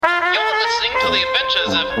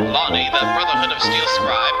adventures of Lonnie, the Brotherhood of Steel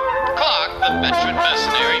Scribe, Clark, the veteran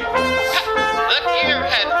mercenary, Pep, the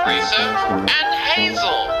gearhead racer, and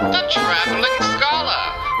Hazel, the traveling scholar.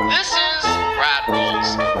 This is Rad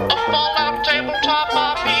Rolls, a Fallout tabletop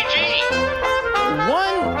RPG.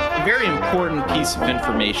 One very important piece of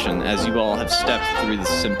information as you all have stepped through the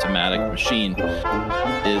symptomatic machine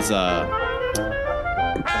is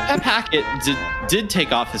Pep Hackett did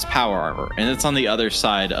take off his power armor, and it's on the other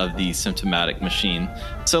side of the symptomatic machine.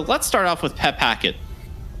 So let's start off with Pep Hackett.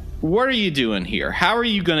 What are you doing here? How are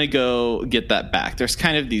you going to go get that back? There's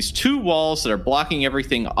kind of these two walls that are blocking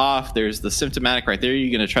everything off. There's the symptomatic right there.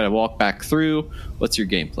 You're going to try to walk back through. What's your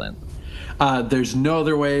game plan? There's no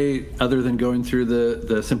other way other than going through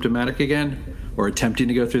the symptomatic again, or attempting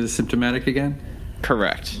to go through the symptomatic again?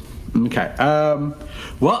 Correct. Okay.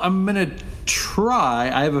 Well, I'm going to try.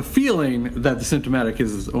 I have a feeling that the symptomatic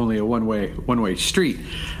is only a one-way street.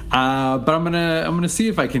 But I'm gonna see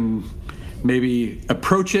if I can maybe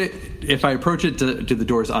approach it. If I approach it, do the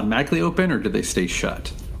doors automatically open, or do they stay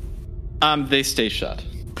shut? They stay shut.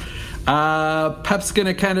 Pep's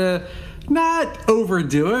gonna kind of not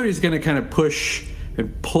overdo it. He's gonna kind of push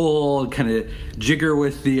and pull, kind of jigger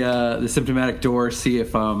with the symptomatic door, see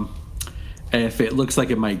if it looks like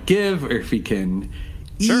it might give, or if he can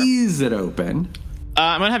ease it open.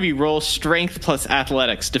 I'm going to have you roll strength plus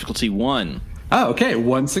athletics, difficulty 1. Oh, okay.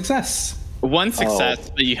 One success. One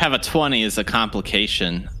success, but you have a 20 as a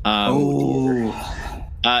complication. So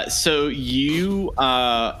you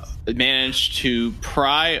managed to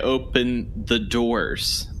pry open the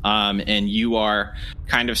doors, and you are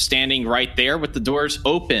kind of standing right there with the doors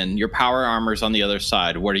open. Your power armor's on the other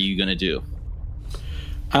side. What are you going to do?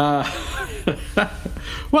 Well,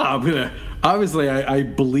 I'm going to... Obviously, I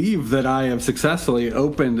believe that I have successfully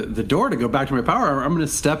opened the door to go back to my power armor. I'm going to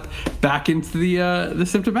step back into the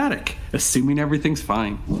symptomatic, assuming everything's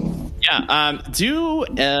fine. Yeah, do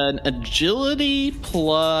an agility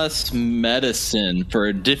plus medicine for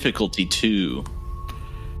a difficulty 2.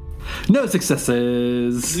 No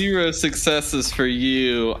successes. 0 successes for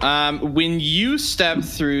you. When you step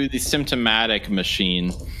through the symptomatic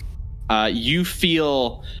machine, you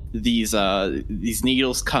feel these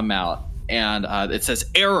needles come out. And it says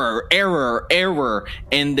error, error, error,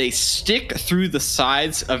 and they stick through the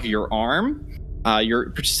sides of your arm,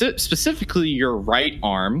 specifically your right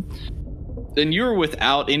arm. And you're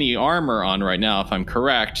without any armor on right now, if I'm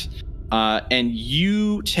correct. And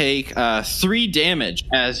you take 3 damage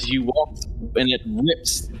as you walk through, and it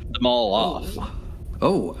rips them all off.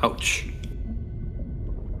 Oh, ouch.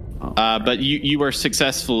 But you are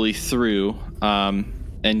successfully through,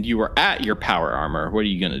 and you are at your power armor. What are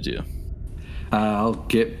you going to do? I'll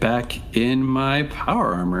get back in my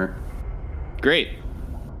power armor. Great.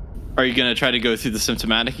 Are you going to try to go through the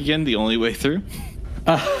symptomatic again, the only way through?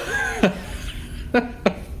 What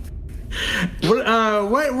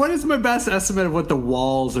is my best estimate of what the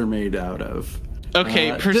walls are made out of?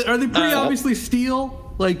 Okay. Are they pretty obviously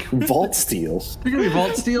steel? Like vault steel? They're going to be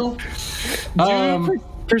vault steel?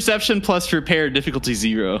 Perception plus repair, difficulty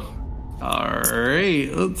 0. All right.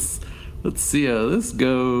 Let's see how this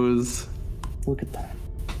goes. Look at that.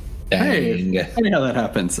 Dang. Hey, funny how that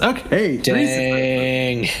happens. Okay.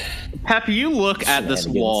 Dang. Pep, you look at this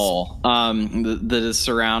wall that is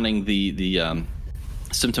surrounding the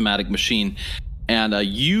symptomatic machine, and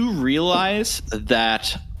you realize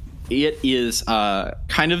that it is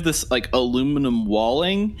kind of this like aluminum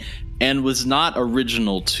walling and was not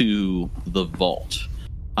original to the vault.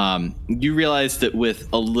 You realize that with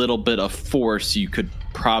a little bit of force, you could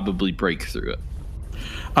probably break through it.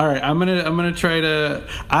 All right, I'm gonna try to.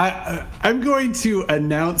 I'm going to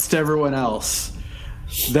announce to everyone else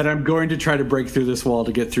that I'm going to try to break through this wall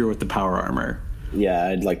to get through with the power armor. Yeah,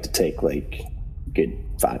 I'd like to take like good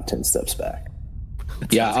 5-10 steps back.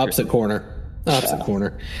 Opposite corner.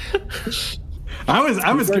 Corner.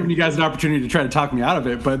 I was giving you guys an opportunity to try to talk me out of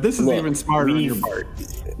it, but this is even smarter on your part.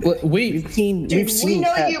 We've seen. We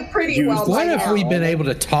know you pretty well. What have we been able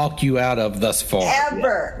to talk you out of thus far?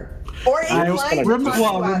 Ever. Or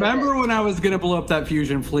remember when I was going to blow up that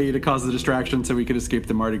fusion flea to cause the distraction so we could escape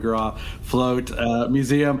the Mardi Gras float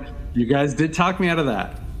museum? You guys did talk me out of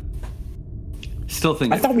that. Still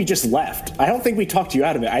think. I thought we just left. I don't think we talked you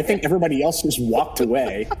out of it. I think everybody else just walked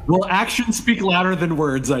away. Well, actions speak louder than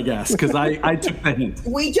words, I guess, because I took the hint.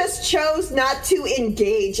 We just chose not to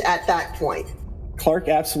engage at that point. Clark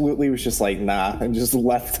absolutely was just like, nah, and just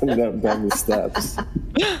left them down the steps.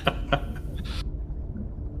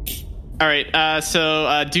 All right,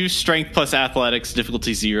 so do strength plus athletics,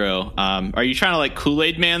 difficulty 0. Are you trying to like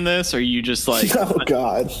Kool-Aid Man this, or are you just like? Oh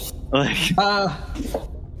God! Like,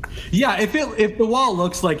 Yeah, if the wall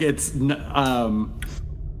looks like it's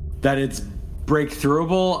that it's break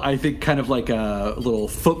throwable, I think kind of like a little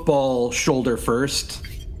football shoulder first.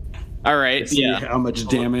 All right. See how much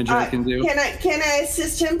damage I can do. Can I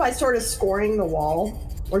assist him by sort of scoring the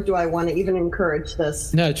wall, or do I want to even encourage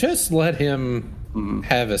this? No, just let him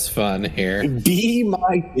have his fun here. Be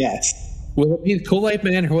my guest. Will it be Kool-Aid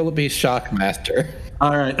Man or will it be Shockmaster?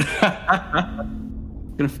 All right.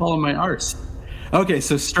 Gonna follow my arse. Okay,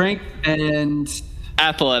 so strength and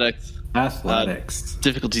Athletics.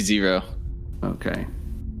 Difficulty 0. Okay.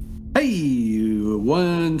 Hey,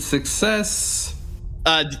 1 success.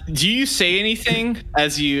 Do you say anything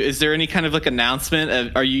is there any kind of like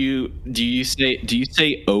announcement? Do you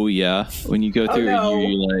say oh yeah when you go through? No. Or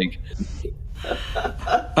you like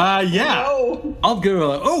Yeah. No. I'll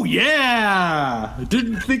go oh yeah.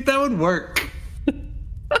 Didn't think that would work.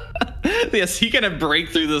 Yes, he kind of break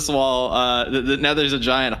through this wall. Now there's a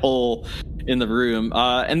giant hole in the room.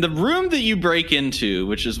 And the room that you break into,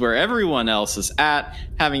 which is where everyone else is at,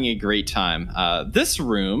 having a great time. This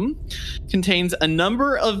room contains a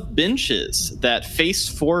number of benches that face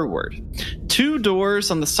forward. 2 doors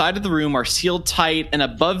on the side of the room are sealed tight, and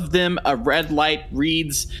above them a red light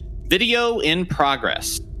reads, "Video in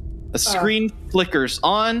progress." A screen flickers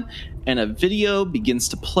on, and a video begins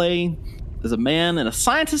to play as a man in a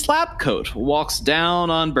scientist lab coat walks down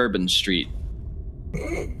on Bourbon Street.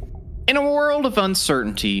 In a world of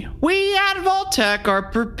uncertainty, we at Vault-Tec are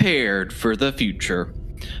prepared for the future.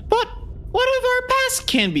 But what if our past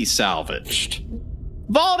can be salvaged?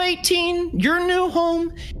 Vault 18, your new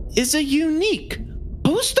home, is a unique,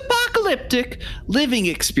 post-apocalyptic living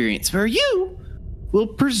experience where you will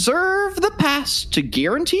preserve the past to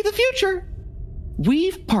guarantee the future.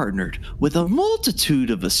 We've partnered with a multitude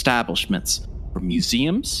of establishments, from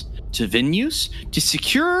museums to venues, to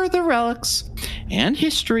secure the relics and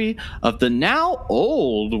history of the now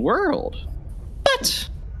old world. But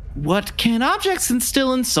what can objects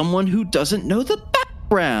instill in someone who doesn't know the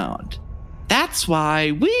background? That's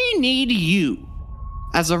why we need you.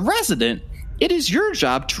 As a resident, it is your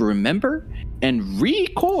job to remember and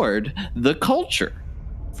record the culture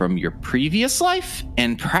from your previous life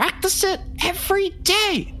and practice it every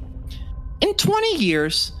day. In 20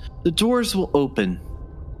 years, the doors will open.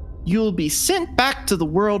 You'll be sent back to the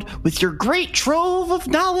world with your great trove of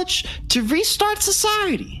knowledge to restart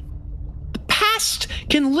society. The past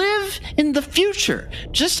can live in the future,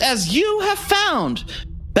 just as you have found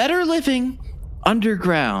better living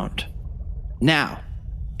underground. Now,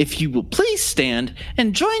 if you will please stand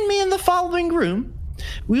and join me in the following room,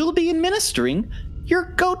 we will be administering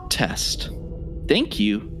your goat test. Thank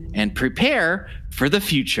you, and prepare for the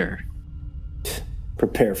future.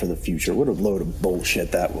 Prepare for the future. What a load of bullshit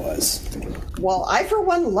that was. Well, I for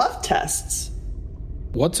one love tests.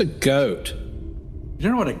 What's a goat? You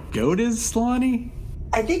don't know what a goat is, Slani?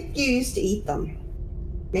 I think you used to eat them.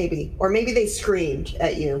 Maybe. Or maybe they screamed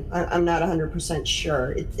at you. I'm not 100%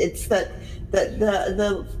 sure. It's that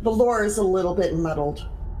the lore is a little bit muddled.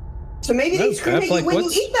 So maybe they scream at you when you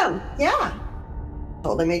eat them. Yeah.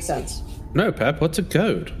 Totally makes sense. No, Pep, what's a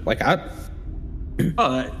goat?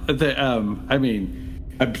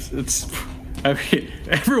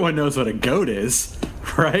 Everyone knows what a goat is,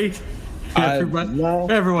 right?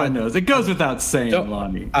 Everyone knows. It goes without saying,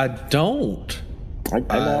 Lonnie. I don't. I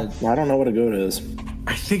know. I don't know what a goat is.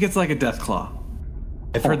 I think it's like a death claw.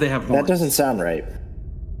 I've heard they have horns. That doesn't sound right.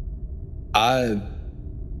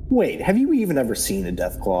 Wait, have you even ever seen a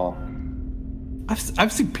death claw?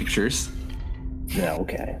 I've seen pictures. Yeah,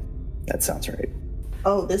 okay. That sounds right.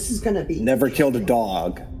 Oh, this is going to be... Never killed a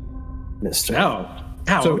dog, mister. No.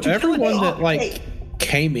 Ow, so everyone that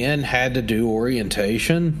came in had to do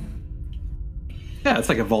orientation? Yeah, it's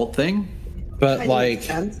like a vault thing. But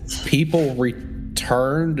people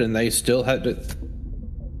returned and they still had to...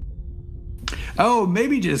 Oh,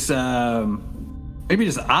 maybe just me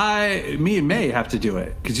and May have to do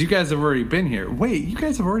it because you guys have already been here. Wait, you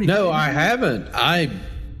guys have already been here? No, I haven't.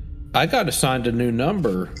 I got assigned a new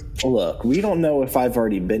number. Look, we don't know if I've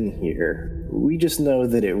already been here. We just know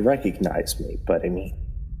that it recognized me. But I mean,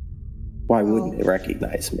 why wouldn't it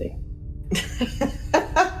recognize me?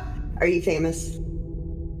 Are you famous?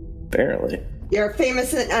 Apparently. You're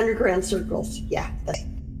famous in underground circles. Yeah.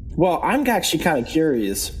 Well, I'm actually kind of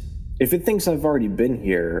curious. If it thinks I've already been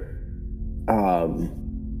here, I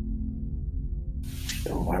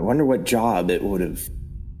wonder what job it would have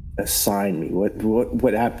assigned me.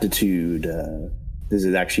 What aptitude does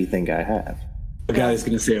it actually think I have? The guy's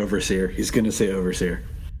going to say overseer. He's going to say overseer.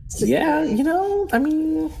 Yeah, I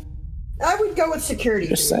mean, I would go with security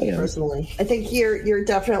Just for me, saying. personally. I think you're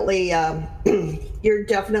definitely you're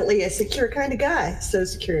definitely a secure kind of guy. So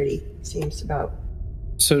security seems about.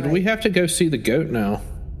 So do we have to go see the goat now?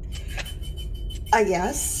 I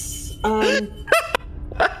guess.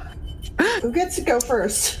 Who gets to go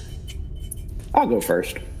first? I'll go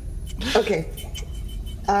first. Okay.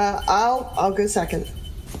 I'll go second.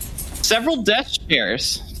 Several desk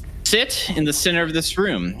chairs sit in the center of this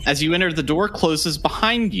room. As you enter, the door closes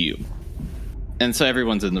behind you. And so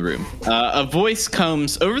everyone's in the room. A voice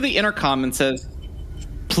comes over the intercom and says,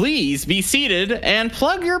 "Please be seated and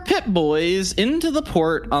plug your Pip Boys into the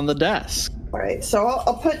port on the desk." All right. So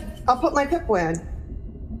I'll put my Pip-Boy on.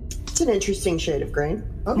 It's an interesting shade of green.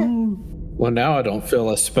 Okay. Well, now I don't feel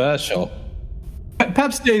as special.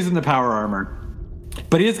 Pep stays in the power armor,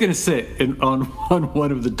 but he is going to sit on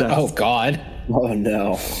one of the desks. Oh, God. Oh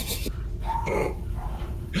no.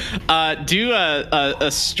 Do a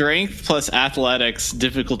strength plus athletics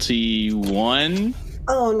difficulty 1.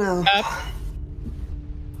 Oh no. Pep.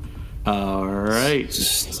 All right.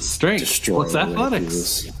 Strength. Destroy What's the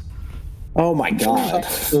athletics? Rangers. Oh my god.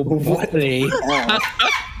 What?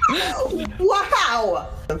 Wow.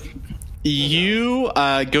 You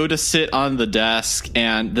go to sit on the desk,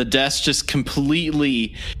 and the desk just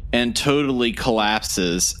completely and totally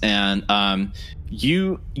collapses, and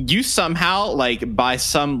you somehow, like, by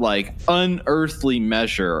some like unearthly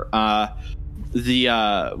measure,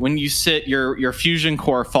 when you sit, your fusion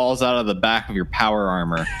core falls out of the back of your power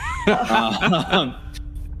armor.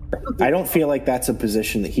 I don't feel like that's a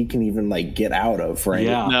position that he can even like get out of, right?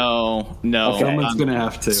 Yeah. No. Okay. Someone's going to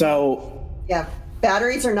have to. So Yeah.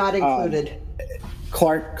 Batteries are not included.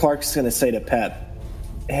 Clark's gonna say to Pep,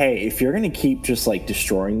 "Hey, if you're gonna keep just like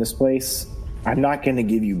destroying this place, I'm not gonna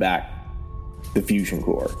give you back the fusion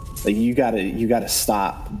core. Like you gotta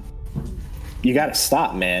stop. You gotta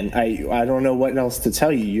stop, man. I don't know what else to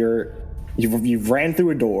tell you. You've ran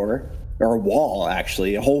through a door or a wall,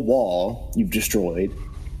 actually, a whole wall you've destroyed,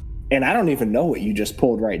 and I don't even know what you just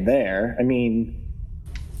pulled right there. I mean,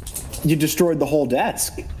 you destroyed the whole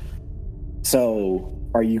desk. So."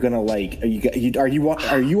 Are you gonna like? Are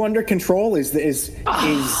you under control? Is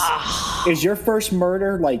your first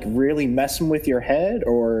murder like really messing with your head,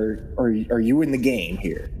 or are you in the game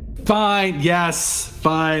here? Fine. Yes.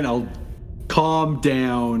 Fine. I'll calm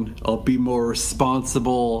down. I'll be more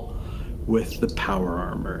responsible with the power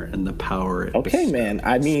armor and the power. Okay, man.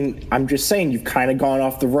 I mean, I'm just saying you've kind of gone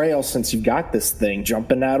off the rails since you got this thing,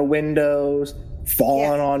 jumping out of windows,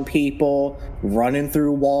 falling on people, running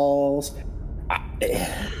through walls.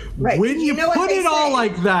 Right. When you know what put they it all say.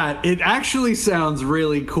 like that, it actually sounds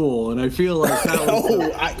really cool, and I feel like that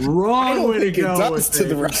was the wrong way to think it go does with to it.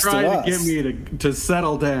 the You're rest of trying to us. get me to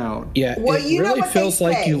settle down. Yeah, Well, it you know really what they feels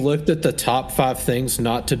like say. you looked at the top 5 things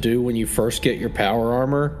not to do when you first get your power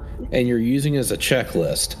armor, and you're using it as a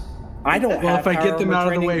checklist. I don't. Well, have if I get power them armor out of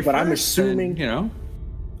the training, way but first, I'm assuming then,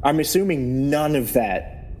 I'm assuming none of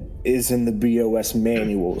that is in the BOS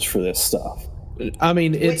manuals for this stuff. I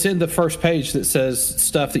mean, it's in the first page that says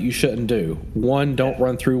stuff that you shouldn't do. 1, don't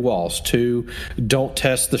run through walls. 2, don't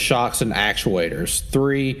test the shocks and actuators.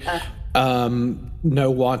 3, no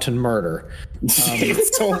wanton murder.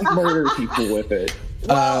 Don't murder people with it.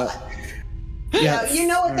 Yeah, You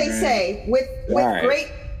know what they say. With right.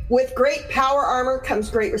 great power armor comes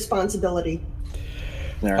great responsibility.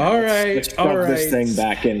 All right, Let's all shove this right. thing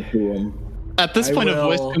back into him. At this point, a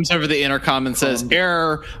voice comes over the intercom and says,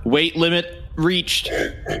 "Error, weight limit reached.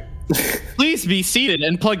 Please be seated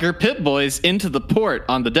and plug your Pip Boys into the port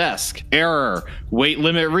on the desk. Error, weight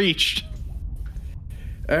limit reached."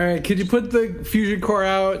 All right, could you put the fusion core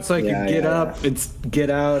out so I can get up and get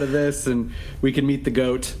out of this, and we can meet the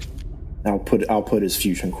goat? I'll put his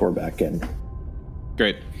fusion core back in.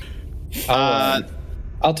 Great.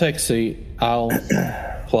 I'll take a seat. I'll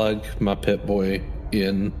plug my Pip Boy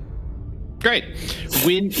in. Great.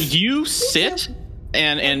 When you sit,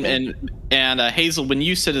 and Hazel, when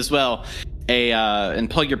you sit as well, and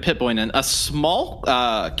plug your Pip Boy in, a small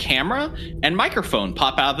camera and microphone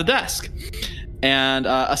pop out of the desk, and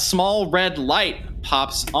a small red light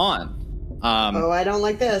pops on. I don't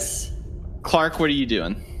like this. Clark, what are you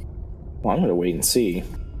doing? Well, I'm going to wait and see.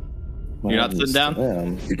 You're not sitting down?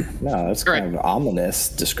 No, that's kind of an ominous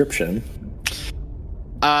description.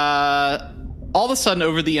 All of a sudden,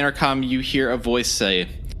 over the intercom, you hear a voice say,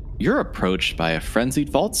 "You're approached by a frenzied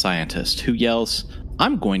vault scientist who yells,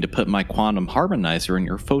 'I'm going to put my quantum harmonizer in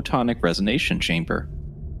your photonic resonation chamber.'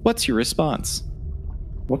 What's your response?"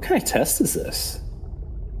 What kind of test is this?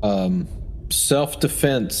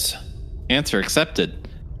 Self-defense. Answer accepted.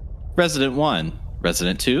 Resident 1.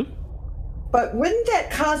 Resident 2? But wouldn't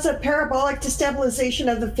that cause a parabolic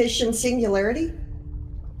destabilization of the fish in singularity?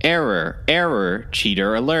 Error,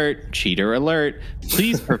 cheater alert,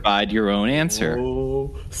 Please provide your own answer.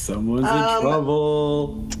 Oh, someone's in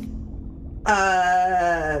trouble.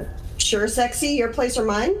 Sure, sexy, your place or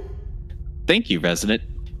mine? Thank you, resident.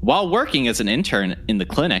 While working as an intern in the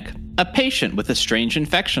clinic, a patient with a strange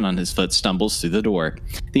infection on his foot stumbles through the door.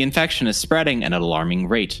 The infection is spreading at an alarming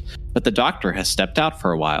rate, but the doctor has stepped out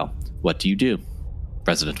for a while. What do you do?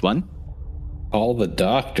 Resident 1? Call the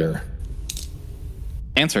doctor.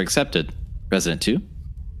 Answer accepted. Resident 2?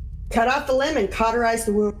 Cut off the limb and cauterize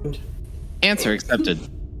the wound. Answer accepted.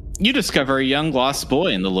 You discover a young lost boy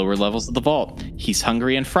in the lower levels of the vault. He's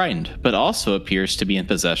hungry and frightened, but also appears to be in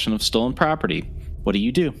possession of stolen property. What do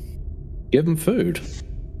you do? Give him food.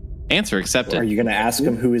 Answer accepted. Are you going to ask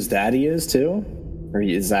him who his daddy is, too? Or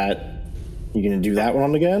is that... You going to do that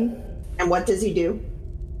one again? And what does he do?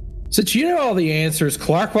 Since you know all the answers,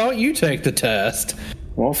 Clark, why don't you take the test?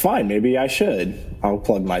 Well, fine. Maybe I should. I'll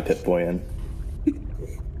plug my Pip-Boy in.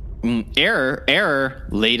 Error.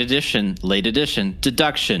 Late addition.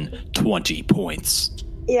 Deduction. 20 points.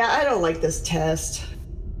 Yeah, I don't like this test.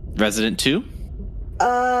 Resident 2?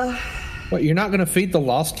 What, you're not going to feed the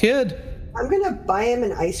lost kid? I'm going to buy him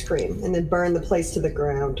an ice cream and then burn the place to the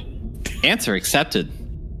ground. Answer accepted.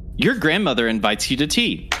 Your grandmother invites you to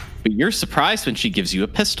tea, but you're surprised when she gives you a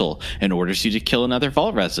pistol and orders you to kill another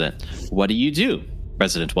vault resident. What do you do?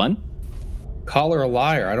 Resident 1? Call her a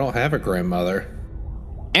liar. I don't have a grandmother.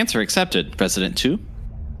 Answer accepted. Resident 2?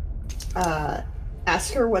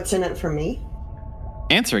 Ask her what's in it for me.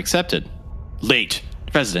 Answer accepted. Late.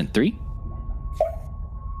 Resident 3?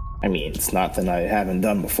 I mean, it's nothing I haven't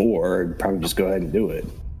done before. I'd probably just go ahead and do it.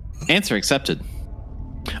 Answer accepted.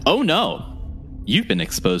 Oh no! You've been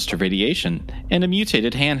exposed to radiation, and a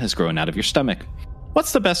mutated hand has grown out of your stomach.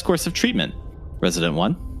 What's the best course of treatment? Resident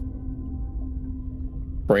 1?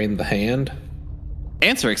 Brain the hand.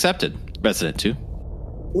 Answer accepted. Resident 2?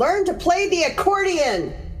 Learn to play the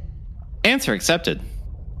accordion! Answer accepted.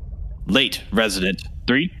 Late. Resident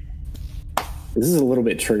 3? This is a little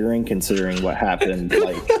bit triggering considering what happened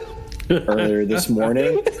earlier this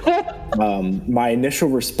morning. My initial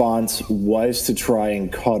response was to try and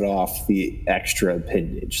cut off the extra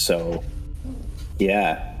appendage. So,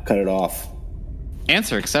 yeah, cut it off.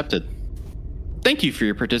 Answer accepted. Thank you for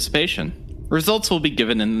your participation. Results will be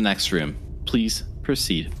given in the next room. Please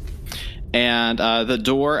proceed. And the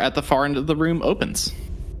door at the far end of the room opens.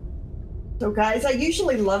 So, guys, I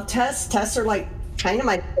usually love tests. Tests are like kind of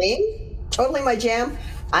my thing. Totally my jam.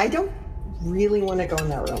 I don't really want to go in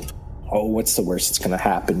that room. Oh, what's the worst that's going to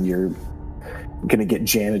happen? You're going to get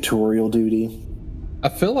janitorial duty? I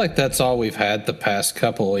feel like that's all we've had the past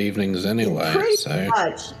couple evenings anyway. Pretty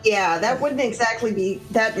much. Yeah, that wouldn't exactly be...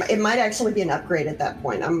 that. It might actually be an upgrade at that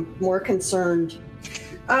point. I'm more concerned...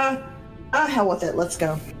 hell with it. Let's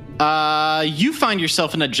go. You find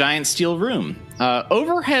yourself in a giant steel room.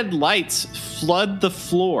 Overhead lights flood the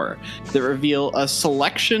floor that reveal a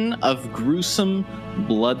selection of gruesome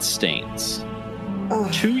bloodstains.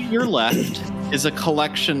 To your left is a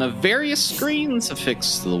collection of various screens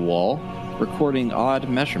affixed to the wall, recording odd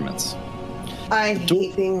measurements. I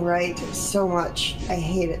hate being right so much. I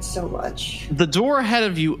hate it so much. The door ahead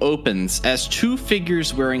of you opens as two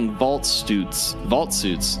figures wearing vault suits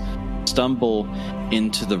stumble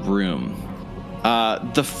into the room.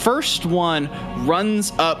 The first one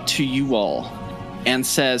runs up to you all and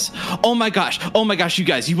says, oh my gosh, you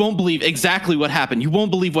guys, you won't believe exactly what happened. You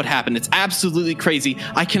won't believe what happened. It's absolutely crazy.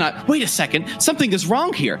 I cannot, wait a second, something is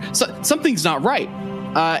wrong here. Something's not right.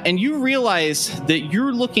 And you realize that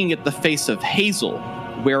you're looking at the face of Hazel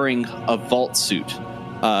wearing a vault suit.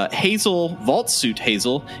 Hazel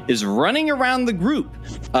is running around the group,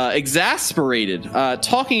 exasperated,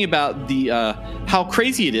 talking about the how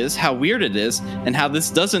crazy it is, how weird it is, and how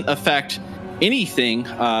this doesn't affect anything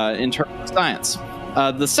in terms of science.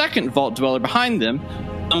 The second vault dweller behind them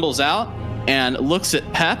stumbles out and looks at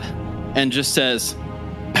Pep and just says,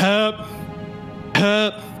 Pep.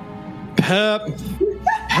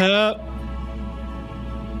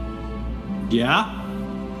 Yeah?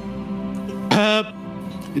 Pep.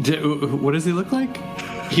 What does he look like?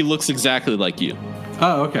 He looks exactly like you.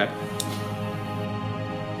 Oh, okay.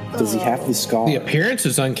 Does he have the scar? The appearance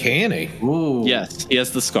is uncanny. Ooh. Yes, he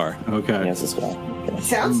has the scar. Okay. He has the scar. Okay.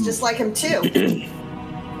 Sounds just like him, too.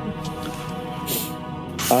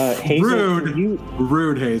 Hazel,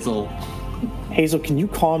 Rude, Hazel. Hazel, can you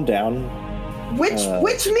calm down? Which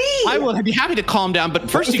me? I will be happy to calm down, but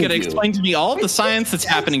first you got to explain to me all of the science that's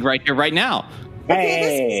happening right here, right now.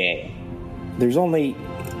 Hey, there's only...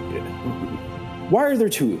 Why are there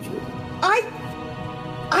two of you? I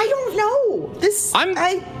don't know.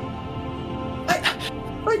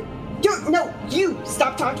 No, you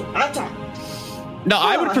stop talking. I'll talk. No,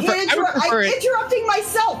 I would prefer. I'm interrupting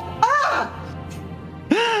myself.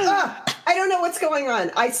 I don't know what's going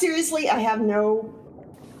on. I have no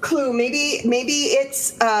clue. Maybe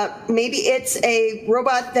it's a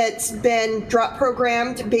robot that's been drop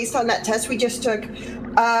programmed based on that test we just took.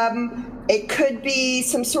 It could be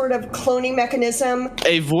some sort of cloning mechanism.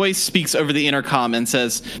 A voice speaks over the intercom and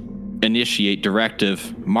says, "Initiate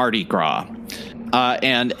directive Mardi Gras."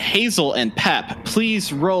 And Hazel and Pep,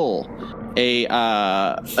 please roll a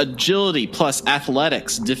agility plus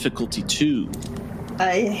athletics difficulty 2.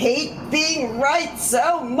 I hate being right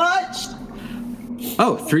so much.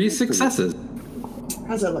 Oh, 3 successes.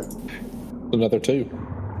 How's that look? Another 2.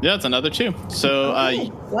 Yeah, it's another 2. So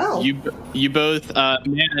wow. you both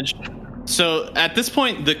managed. So at this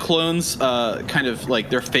point, the clones kind of like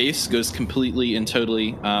their face goes completely and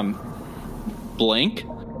totally blank,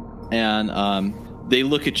 and they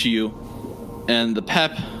look at you, and the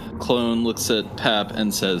Pep clone looks at Pep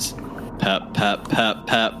and says, "Pep, Pep, Pep,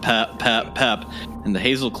 Pep, Pep, Pep, Pep," and the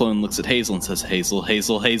Hazel clone looks at Hazel and says, "Hazel,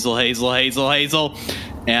 Hazel, Hazel, Hazel, Hazel, Hazel,"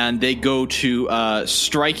 and they go to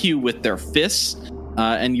strike you with their fists,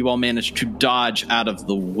 and you all manage to dodge out of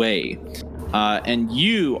the way. And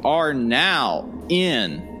you are now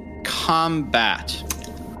in combat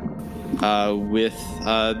with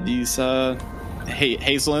these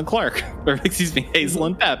Hazel and Clark. Or, excuse me, Hazel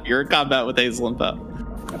and Pep. You're in combat with Hazel and Pep.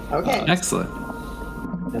 Okay. Excellent.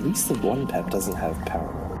 At least the one Pep doesn't have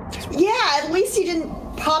power. Yeah, at least he didn't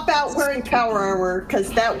pop out wearing power armor,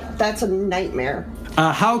 because that's a nightmare.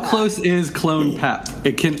 How close is Clone Pep?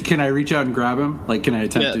 Can I reach out and grab him? Like, can I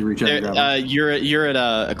attempt to reach out and grab him? You're at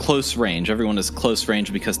a close range. Everyone is close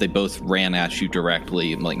range because they both ran at you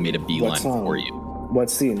directly and like made a beeline for you.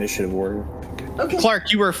 What's the initiative order? Okay.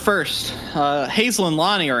 Clark, you were first. Hazel and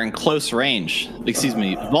Lonnie are in close range. Excuse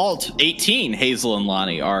me, Vault 18. Hazel and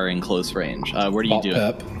Lonnie are in close range. What are you doing?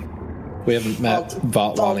 Pep. We haven't met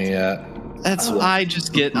Vault Lonnie yet. That's I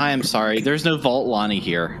am sorry. There's no Vault Lonnie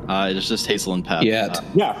here. It's just Hazel and Pep. Yet.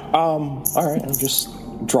 All right. I'll just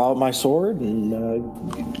draw out my sword and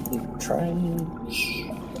try and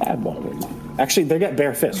stab one of them. Actually, they got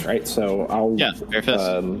bare fists, right? So I'll bare fists.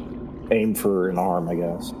 Aim for an arm, I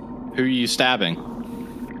guess. Who are you stabbing?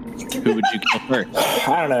 Who would you kill first?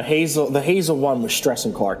 I don't know. The Hazel one was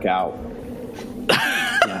stressing Clark out.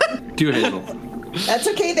 Do Hazel. That's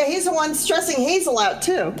okay. The Hazel one's stressing Hazel out,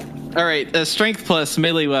 too. All right, strength plus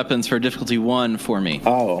melee weapons for difficulty 1 for me.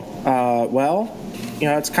 Well,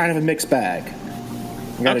 it's kind of a mixed bag.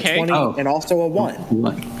 I got a 20 and also a 1.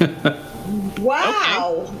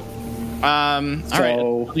 Wow. Okay. All right.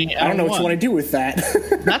 I don't know what you want to do with that.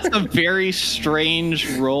 That's a very strange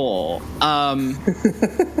roll.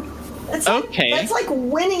 That's like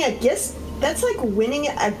winning a gift. That's like winning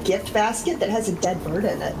a gift basket that has a dead bird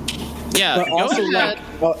in it. Yeah, but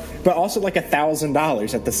also like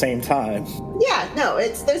 $1,000 at the same time. Yeah, no,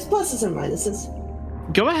 there's pluses and minuses.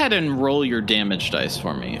 Go ahead and roll your damage dice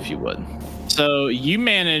for me, if you would. So you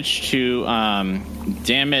managed to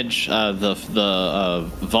damage the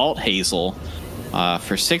Vault Hazel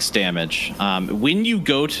for 6 damage. When you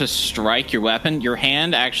go to strike your weapon, your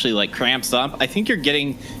hand actually like cramps up. I think you're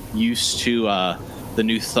getting used to the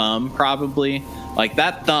new thumb, probably. Like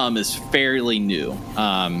that thumb is fairly new,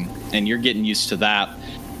 and you're getting used to that.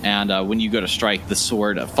 And when you go to strike, the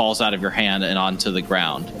sword falls out of your hand and onto the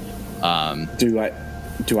ground.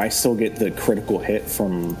 Do I still get the critical hit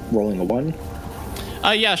from rolling a 1?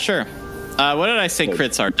 Yeah, sure. What did I say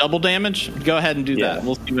crits are? Double damage? Go ahead and do that.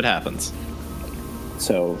 We'll see what happens.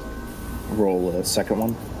 So, roll a second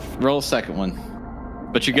one? Roll a second one.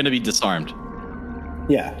 But you're going to be disarmed.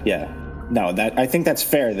 Yeah. No, I think that's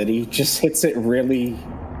fair that he just hits it really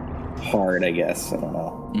hard, I guess. I don't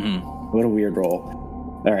know. Mm-hmm. What a weird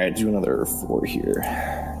roll. All right, do another 4 here.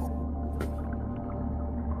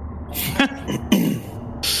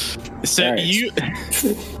 So you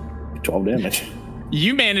 12 damage.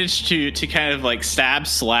 You managed to kind of like stab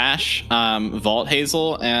slash Vault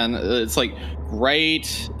Hazel, and it's like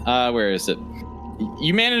right where is it?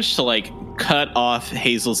 You managed to like cut off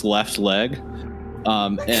Hazel's left leg,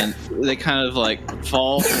 and they kind of like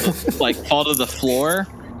fall to the floor,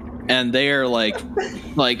 and they are like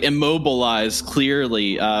immobilized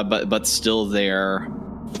clearly, but still there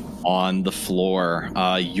on the floor.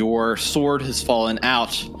 Your sword has fallen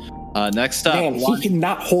out. Next up, man, he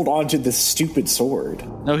cannot hold on to this stupid sword.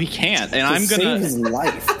 No, he can't. And I'm gonna save his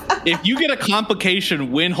life. If you get a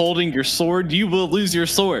complication when holding your sword, you will lose your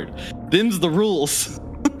sword. Them's the rules.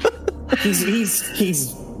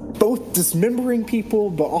 He's both dismembering people,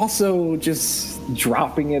 but also just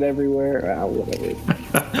dropping it everywhere. Whatever.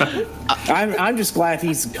 I'm just glad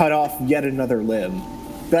he's cut off yet another limb.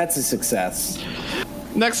 That's a success.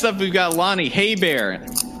 Next up, we've got Lonnie. Hey, Bear.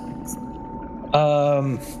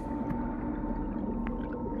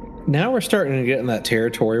 Now we're starting to get in that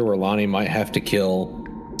territory where Lonnie might have to kill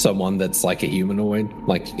someone that's like a humanoid,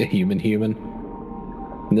 like a human.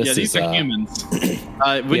 And this these are humans.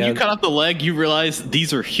 When you cut off the leg, you realize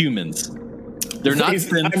these are humans. They're not.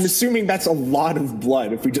 I'm assuming that's a lot of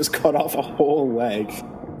blood if we just cut off a whole leg.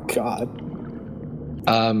 God.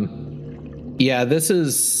 Yeah, this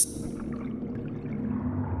is.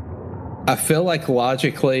 I feel like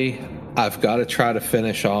logically, I've got to try to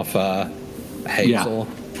finish off Hazel,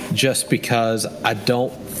 just because I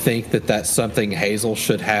don't think that that's something Hazel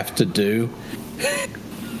should have to do.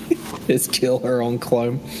 Is kill her own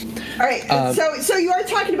clone. All right. So you are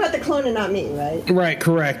talking about the clone and not me, right? Right.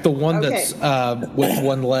 Correct. The one that's with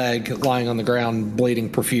one leg lying on the ground, bleeding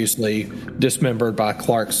profusely, dismembered by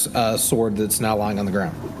Clark's sword that's now lying on the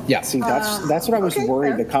ground. Yeah. See, that's what I was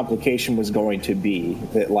worried the complication was going to be.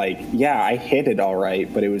 That, like, I hit it all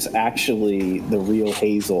right, but it was actually the real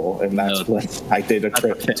Hazel, and that's what I did a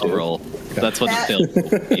trip to. Roll. That's what the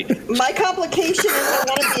fail. My complication is I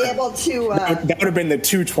want to be able to. That would have been the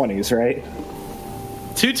 220s, right?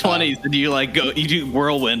 220s, and you do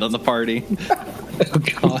whirlwind on the party. Oh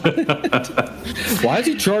God! Why is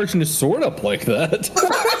he charging his sword up like that?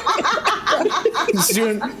 He's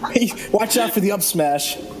doing. Watch out for the up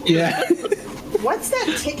smash. Yeah. What's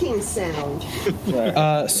that ticking sound?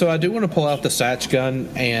 So I do want to pull out the Satch gun,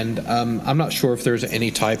 and I'm not sure if there's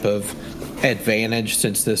any type of advantage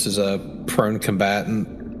since this is a prone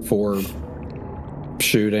combatant for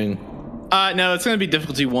shooting. No, it's going to be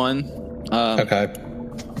difficulty 1. Okay.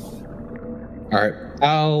 All right.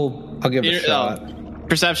 I'll give it a shot.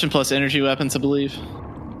 Perception plus energy weapons, I believe.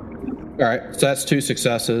 All right. So that's 2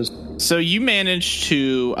 successes. So you managed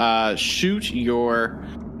to shoot your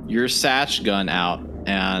Satch gun out,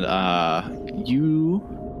 and you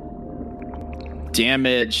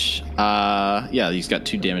damage. He's got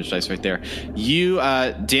 2 damage dice right there. You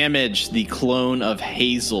damage the clone of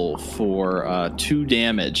Hazel for 2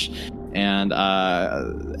 damage. And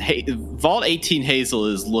Vault 18 Hazel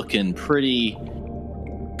is looking pretty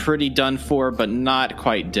done for, but not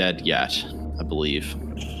quite dead yet, I believe.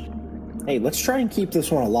 Hey, let's try and keep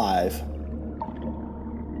this one alive.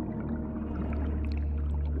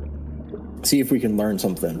 See if we can learn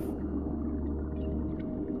something.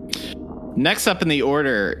 Next up in the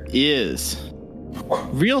order is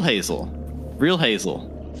Real Hazel. Real Hazel.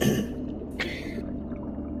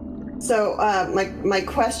 So my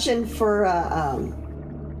question for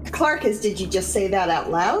Clark is, did you just say that out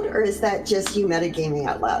loud, or is that just you metagaming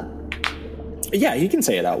out loud? Yeah, you can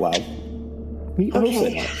say it out loud.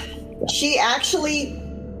 Okay.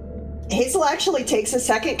 Hazel actually takes a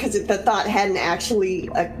second because the thought hadn't actually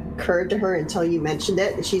occurred to her until you mentioned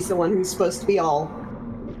it, and she's the one who's supposed to be all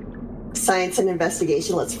science and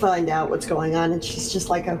investigation. Let's find out what's going on, and she's just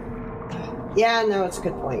like it's a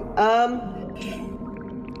good point.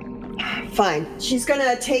 Fine. She's going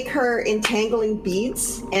to take her entangling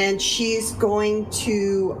beads, and she's going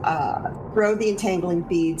to throw the entangling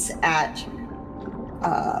beads at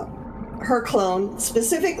her clone,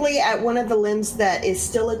 specifically at one of the limbs that is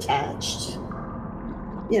still attached.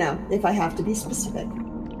 If I have to be specific.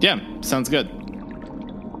 Yeah, sounds good.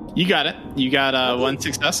 You got it. You got 1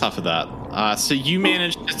 success off of that. So you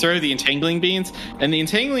managed to throw the entangling beads, and the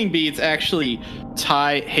entangling beads actually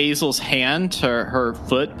tie Hazel's hand to her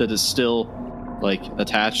foot that is still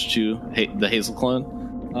attached to the Hazel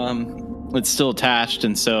clone. It's still attached,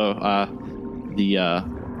 and so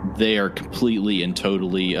they are completely and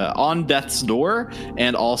totally on death's door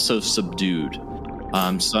and also subdued.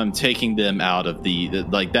 So I'm taking them out of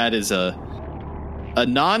that is a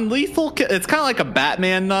non-lethal kill. It's kind of like a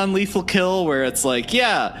Batman non-lethal kill where it's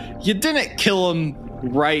you didn't kill him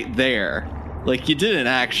right there. You didn't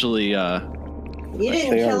actually you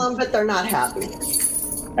didn't kill them, but they're not happy.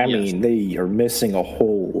 I mean, they are missing a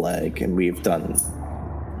whole leg, and we've done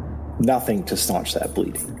nothing to staunch that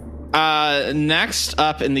bleeding. Next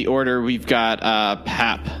up in the order, we've got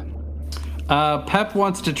Pep. Pep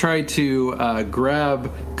wants to try to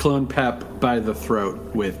grab Clone Pep by the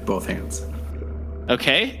throat with both hands.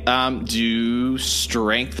 Okay. Do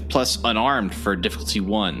strength plus unarmed for difficulty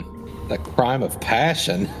 1. The crime of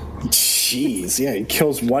passion. Jeez, he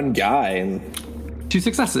kills one guy and 2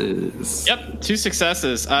 successes. Yep, 2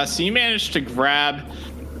 successes. So you managed to grab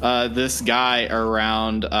this guy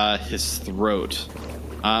around his throat.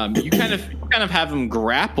 You kind of have him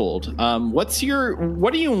grappled. What do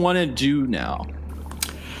you want to do now?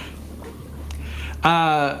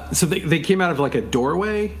 So they came out of like a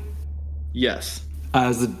doorway. Yes.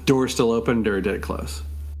 Is the door still open or did it close?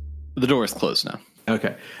 The door is closed now.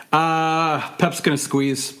 Okay. Pep's gonna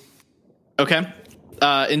squeeze. Okay.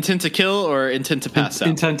 Intent to kill or intent to pass out?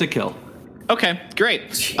 Intent to kill. Okay, great.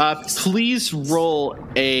 Please roll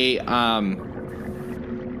a.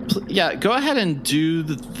 Go ahead and do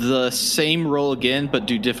the same roll again, but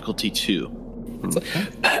do difficulty 2.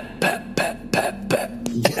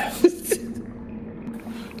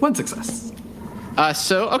 One success.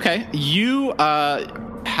 You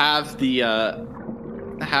have the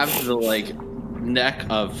like neck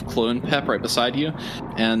of Clone Pep right beside you,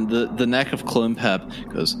 and the neck of Clone Pep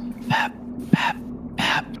goes pep pep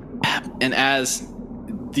pep pep, and as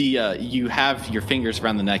you have your fingers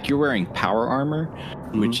around the neck, you're wearing power armor,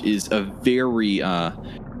 which is a very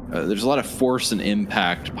there's a lot of force and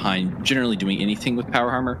impact behind generally doing anything with power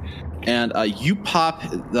armor, and you pop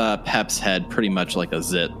the Pep's head pretty much like a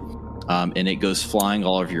zit, and it goes flying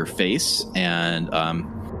all over your face and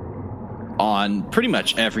on pretty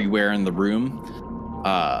much everywhere in the room,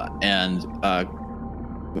 and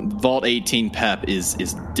Vault 18 Pep is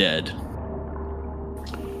dead.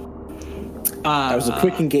 That was a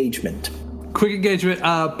quick engagement. Quick engagement.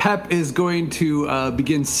 Pep is going to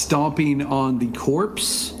begin stomping on the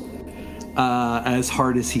corpse as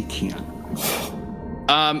hard as he can.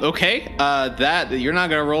 Okay. That you're not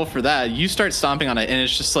gonna roll for that. You start stomping on it, and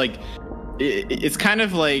it's just like it's kind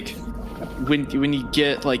of like when you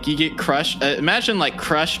get crushed. Imagine like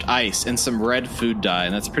crushed ice and some red food dye,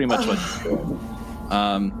 and that's pretty much what you're doing.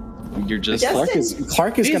 You're just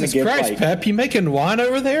Clark is going to give Christ, like Pep, you making wine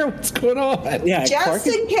over there? What's going on? Yeah, just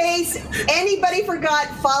in case anybody forgot,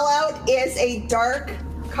 Fallout is a dark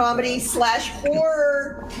comedy /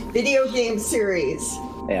 horror video game series.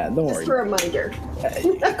 Yeah, don't worry. Just a reminder.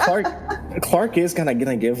 Clark is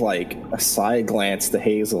gonna give like a side glance to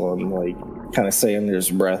Hazel and like kind of say under his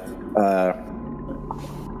breath, I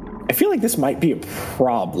feel like this might be a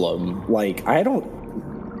problem. Like I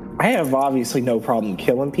have obviously no problem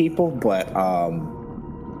killing people, but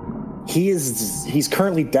he's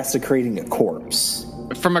currently desecrating a corpse.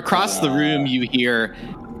 From across the room, you hear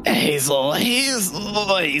Hazel,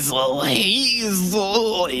 Hazel, Hazel,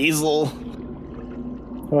 Hazel, Hazel.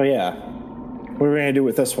 Oh yeah, what are we gonna do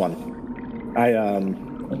with this one?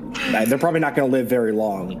 They're probably not gonna live very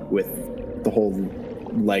long with the whole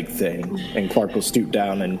leg thing. And Clark will stoop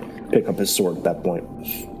down and pick up his sword at that point.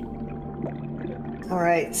 All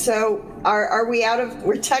right, so are we out of?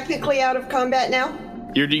 We're technically out of combat now.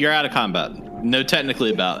 You're out of combat. No,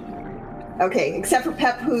 technically about. Okay, except for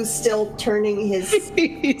Pep, who's still turning his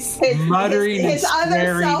muttering his and other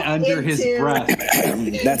swearing self under his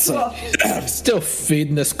breath. That's Still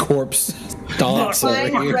feeding this corpse stomps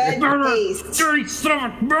over here.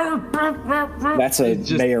 That's a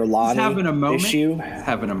Mayor having a Lonnie moment. issue.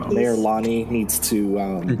 Having a moment. Mayor Lonnie needs to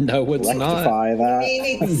No, it's not. rectify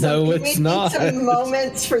that. No, it's not. Some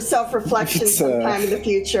moments for self-reflection sometime in the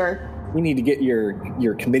future. You need to get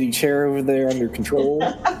your committee chair over there under control.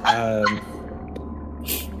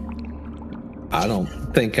 I don't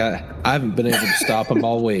think I haven't been able to stop him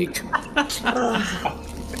all week.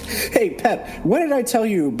 Hey, Pep, what did I tell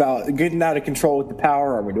you about getting out of control with the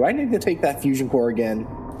power armor? Do I need to take that fusion core again?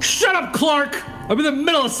 Shut up, Clark! I'm in the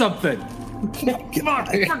middle of something. Come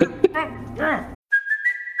on.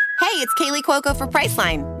 Hey, it's Kaylee Cuoco for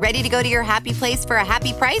Priceline. Ready to go to your happy place for a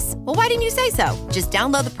happy price? Well, why didn't you say so? Just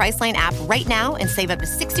download the Priceline app right now and save up to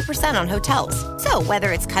 60% on hotels. So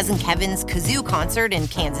whether it's Cousin Kevin's Kazoo Concert in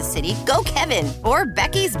Kansas City, go Kevin, or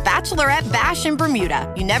Becky's Bachelorette Bash in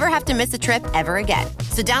Bermuda, you never have to miss a trip ever again.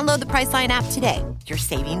 So download the Priceline app today. Your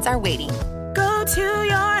savings are waiting. Go to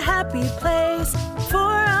your happy place for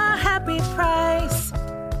a happy price.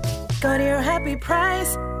 Go to your happy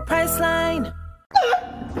price, Priceline.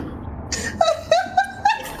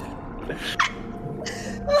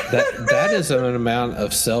 That is an amount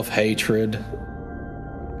of self-hatred,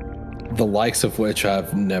 the likes of which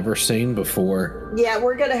I've never seen before. Yeah,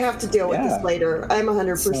 we're going to have to deal with this later. I'm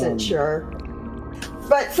 100% sure.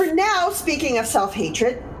 But for now, speaking of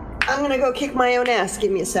self-hatred, I'm going to go kick my own ass.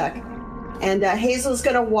 Give me a sec. And Hazel's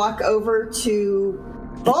going to walk over to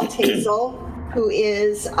Vault Hazel, who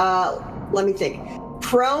is, let me think,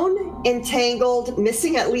 prone, entangled,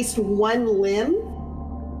 missing at least one limb.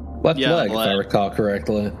 Left leg, if I recall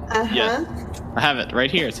correctly. Uh-huh. Yeah, I have it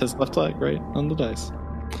right here. It says left leg right on the dice.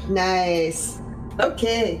 Nice.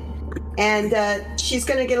 Okay. And she's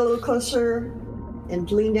going to get a little closer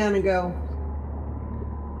and lean down and go,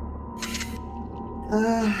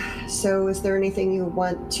 So is there anything you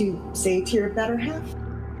want to say to your better half?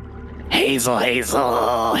 Hazel. Okay.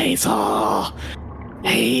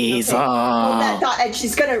 Hold that thought, and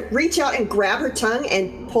she's gonna reach out and grab her tongue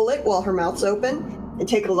and pull it while her mouth's open and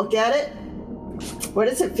take a look at it. What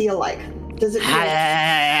does it feel like? Does it feel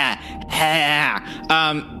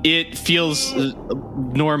it feels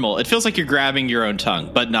normal. It feels like you're grabbing your own tongue,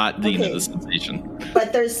 but not the sensation.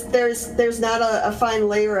 But there's not a fine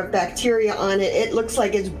layer of bacteria on it. It looks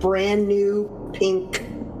like it's brand new, pink,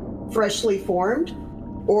 freshly formed.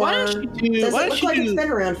 Or does it look like it's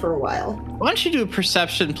been around for a while? Why don't you do a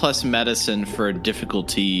perception plus medicine for a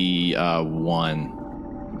difficulty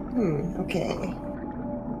 1? Okay.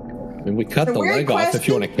 And we cut the leg off if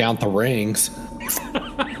you want to count the rings.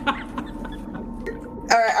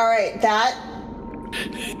 All right. That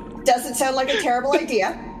doesn't sound like a terrible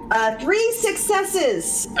idea. 3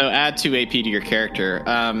 successes. So add 2 AP to your character.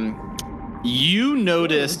 You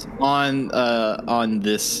noticed on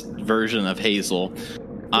this version of Hazel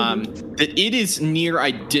that it is near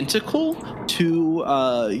identical to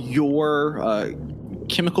your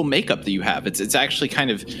chemical makeup that you have. It's actually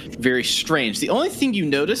kind of very strange. The only thing you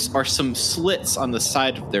notice are some slits on the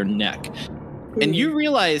side of their neck. And you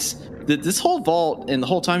realize that this whole vault and the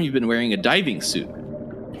whole time you've been wearing a diving suit.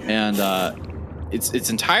 And it's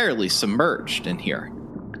entirely submerged in here.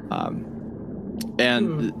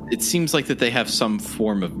 And it seems like that they have some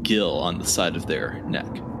form of gill on the side of their neck.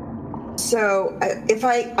 So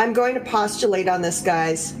I'm going to postulate on this,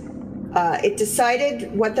 guys. It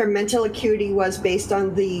decided what their mental acuity was based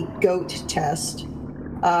on the GOAT test.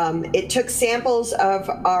 It took samples of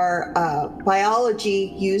our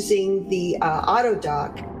biology using the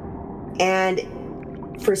autodoc, and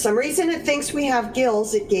for some reason it thinks we have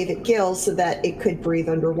gills. It gave it gills so that it could breathe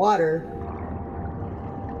underwater.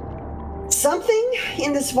 Something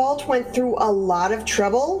in this vault went through a lot of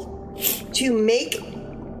trouble to make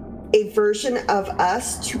a version of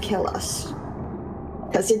us to kill us.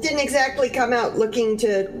 Because it didn't exactly come out looking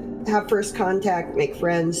to have first contact, make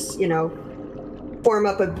friends, form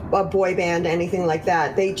up a boy band, anything like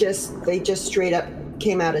that. They just straight up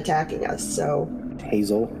came out attacking us. So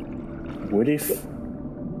Hazel, what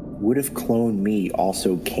if clone me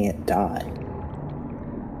also can't die?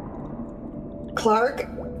 Clark,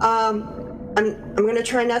 I'm gonna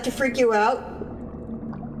try not to freak you out.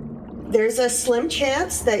 There's a slim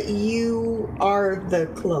chance that you are the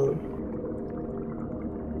clone.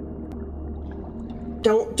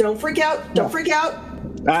 Don't freak out. Don't freak out.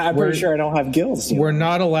 I'm pretty sure I don't have gills. We're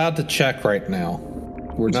not allowed to check right now.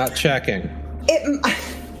 We're not checking.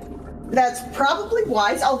 That's probably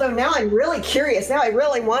wise, although now I'm really curious. Now I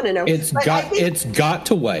really want to know. It's got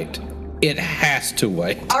to wait. It has to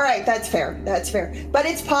wait. All right, that's fair. But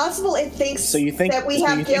it's possible it thinks that we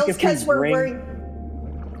have gills because we're wearing...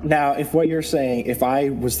 Now, if what you're saying, if I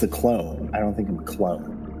was the clone, I don't think I'm a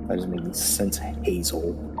clone. That doesn't make sense,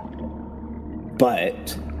 Hazel.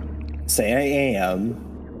 But say I am,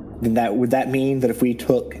 then would that mean that if we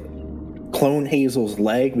took clone Hazel's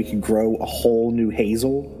leg, we could grow a whole new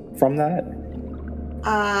Hazel from that?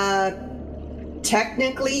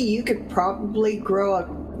 Technically, you could probably grow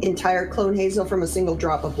an entire clone Hazel from a single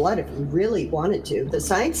drop of blood if you really wanted to. The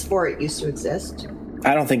science for it used to exist.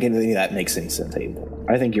 I don't think anything of that makes any sense, Hazel.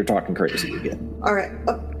 I think you're talking crazy again. All right.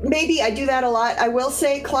 Maybe I do that a lot. I will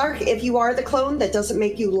say, Clark, if you are the clone, that doesn't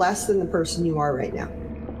make you less than the person you are right now.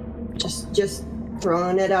 Just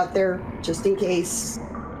throwing it out there, just in case.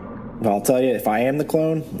 Well, I'll tell you, if I am the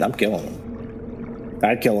clone, I'm killing him.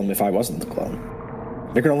 I'd kill him if I wasn't the clone.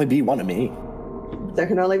 There can only be one of me. There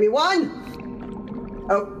can only be one.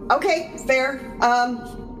 Oh, okay, fair.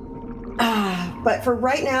 But for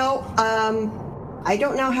right now, I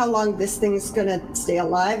don't know how long this thing's gonna stay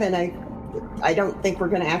alive, and I don't think we're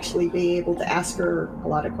gonna actually be able to ask her a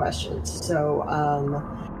lot of questions. So,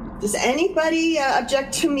 does anybody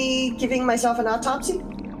object to me giving myself an autopsy?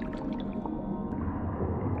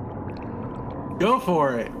 Go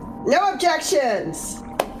for it. No objections.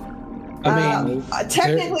 I mean,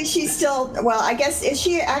 technically, she's still. Well, I guess is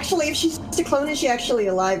she actually? If she's a clone, is she actually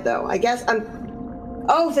alive? Though I guess I'm.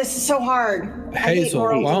 Oh, this is so hard.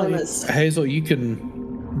 Hazel, you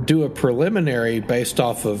can do a preliminary based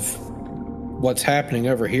off of what's happening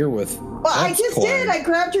over here with. Well, I just did. I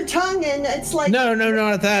grabbed her tongue, and it's like. No,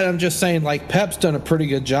 not that. I'm just saying, like, Pep's done a pretty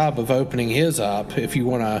good job of opening his up. If you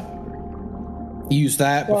want to use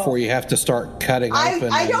that before you have to start cutting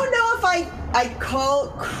open. I don't know if I call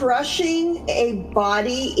crushing a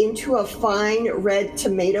body into a fine red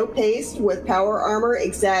tomato paste with power armor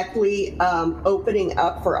exactly opening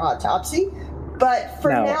up for autopsy. But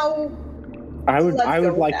for now, I would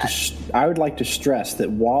go like with I would like to stress that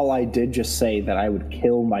while I did just say that I would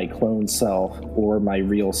kill my clone self or my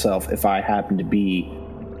real self if I happen to be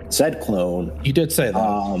said clone. You did say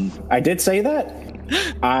that. I did say that.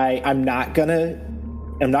 I'm not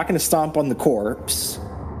gonna stomp on the corpse.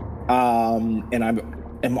 And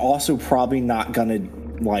I'm also probably not gonna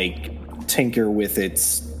like tinker with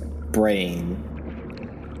its brain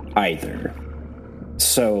either.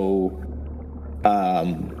 So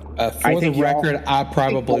For the record, I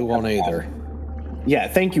probably won't either. Yeah,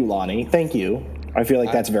 thank you, Lonnie. Thank you. I feel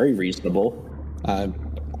like that's very reasonable.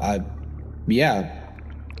 Yeah.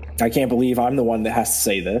 I can't believe I'm the one that has to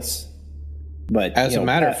say this. But as a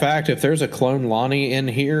matter of fact, if there's a clone Lonnie in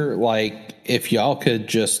here, like if y'all could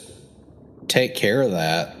just take care of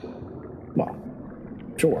that. Well,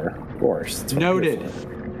 sure, of course. It's Noted.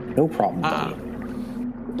 No problem, buddy.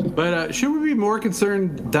 But should we be more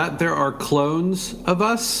concerned that there are clones of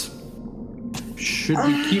us? Should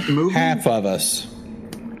we keep moving? Half of us.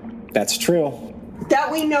 That's true.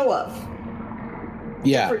 That we know of.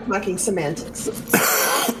 Yeah. We're talking semantics.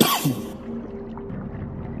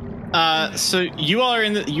 So you all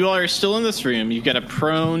are still in this room. You've got a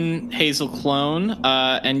prone Hazel clone,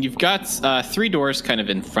 and you've got 3 doors kind of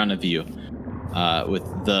in front of you, with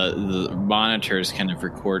the monitors kind of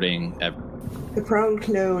recording. The prone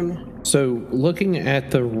clone. So looking at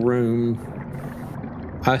the room,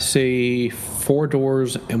 I see 4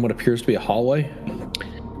 doors and what appears to be a hallway.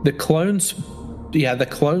 The clones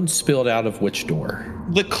spilled out of which door?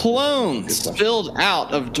 The clone spilled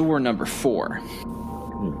out of door number 4.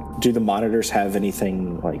 Do the monitors have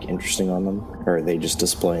anything like interesting on them, or are they just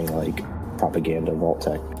displaying like propaganda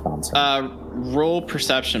Vault-Tec nonsense? Roll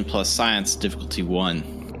perception plus science difficulty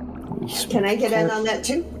 1. Can I get in on that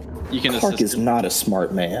too? You can Clark assist is not a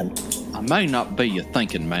smart man. I may not be a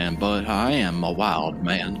thinking man, but I am a wild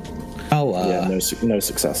man. Yeah, no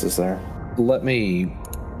successes there. Let me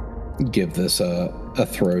give this a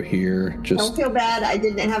throw here. Don't feel bad. I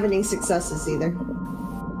didn't have any successes either.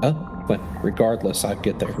 Oh, but regardless, I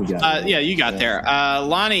get there. Yeah, you got there.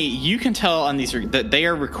 Lonnie, you can tell on these that they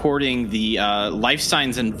are recording the life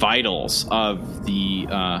signs and vitals of the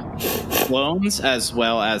clones, as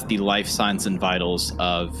well as the life signs and vitals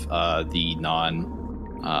of the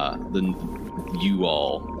you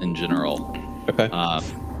all in general. Okay.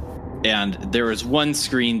 And there is one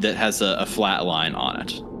screen that has a flat line on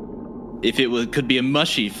it. If it could be a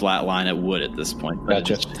mushy flat line, it would at this point.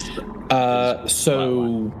 Gotcha.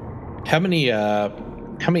 So how many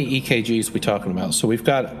EKGs are we talking about? So we've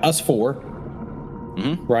got us 4,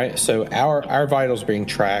 right? So our vitals are being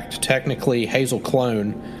tracked. Technically, Hazel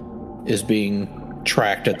Clone is being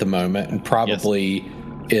tracked at the moment and probably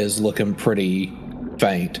is looking pretty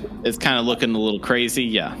faint. It's kind of looking a little crazy,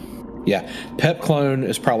 yeah. Yeah. Pep Clone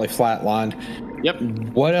is probably flatlined. Yep.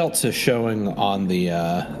 What else is showing on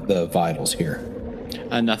the vitals here?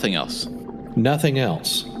 Nothing else. Nothing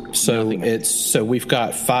else. So we've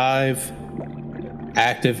got 5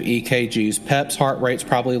 active EKGs. Pep's heart rate's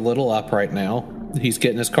probably a little up right now. He's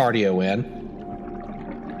getting his cardio in.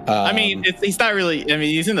 I mean, he's not really. I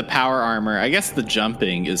mean, he's in the power armor. I guess the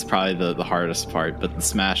jumping is probably the hardest part, but the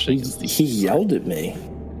smashing is the He yelled at me.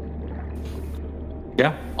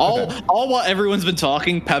 Yeah. all while everyone's been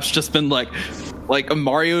talking, Pep's just been like a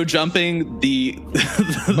Mario jumping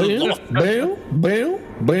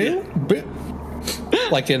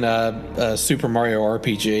like in a Super Mario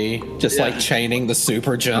RPG, just like chaining the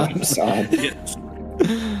super jumps.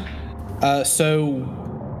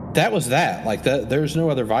 So that was that. Like there's no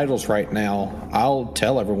other vitals right now. I'll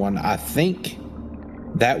tell everyone. I think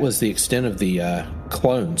that was the extent of the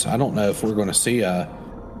clones. I don't know if we're going to see a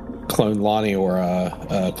clone Lonnie or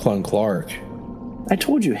a clone Clark. I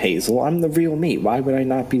told you, Hazel, I'm the real me. Why would I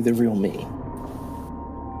not be the real me?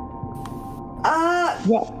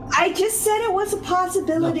 Well, I just said it was a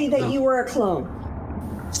possibility that you were a clone.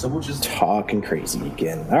 Someone just talking crazy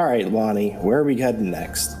again. All right, Lonnie, where are we heading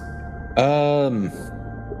next? Well,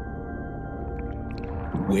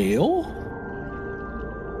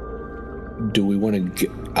 do we want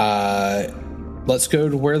to let's go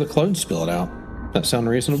to where the clones spilled out. That sound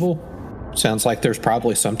reasonable? Sounds like there's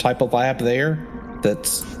probably some type of lab there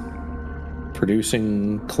that's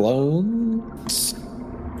producing clones.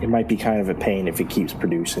 It might be kind of a pain if it keeps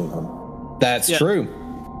producing them. That's true.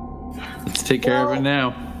 Let's take care of it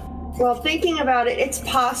now. Well, thinking about it, it's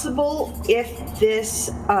possible if this,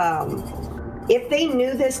 if they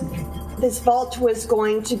knew this vault was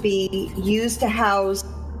going to be used to house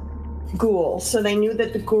ghouls, so they knew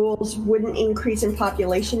that the ghouls wouldn't increase in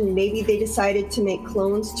population, maybe they decided to make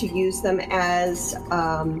clones to use them as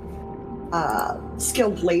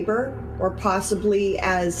skilled labor or possibly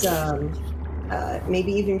as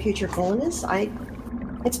maybe even future colonists.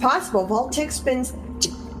 It's possible. Voltic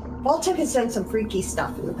has done some freaky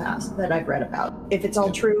stuff in the past that I've read about. If it's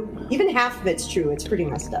all true, even half of it's true, it's pretty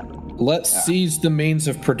messed up. Let's seize the means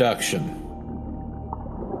of production.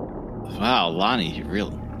 Wow, Lonnie, you're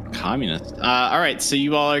real communist. All right, so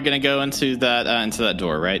you all are going to go into that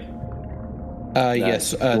door, right?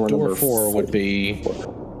 Yes. Door 4 would be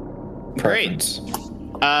preference. Great.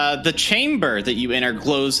 The chamber that you enter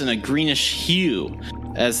glows in a greenish hue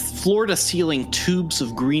as floor-to-ceiling tubes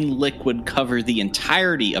of green liquid cover the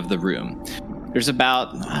entirety of the room. There's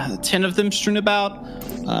about 10 of them strewn about.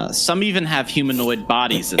 Some even have humanoid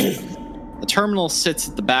bodies in them. The terminal sits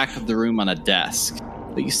at the back of the room on a desk,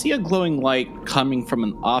 but you see a glowing light coming from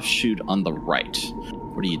an offshoot on the right.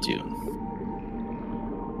 What do you do?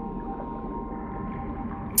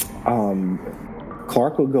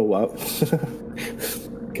 Clark will go up.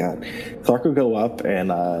 God. Clark will go up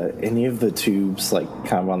and any of the tubes, like,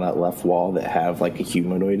 kind of on that left wall that have, like, a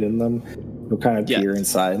humanoid in them, will kind of peer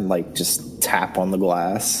inside and, like, just tap on the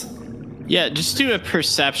glass. Yeah, just do a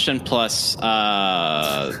perception plus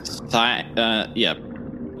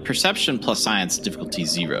perception plus science difficulty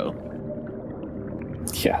 0.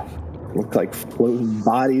 Yeah. Look like floating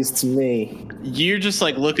bodies to me. You're just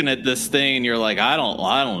like looking at this thing and you're like, I don't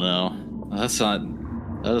know.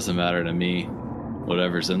 That doesn't matter to me.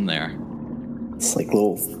 Whatever's in there. It's like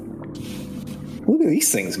look at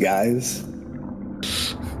these things, guys.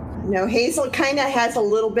 No, Hazel kind of has a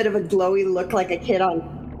little bit of a glowy look like a kid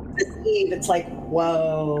on the Eve. It's like,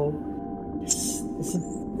 whoa. This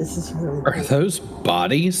is really Are those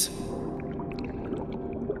bodies?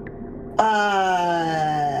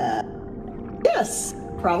 Yes,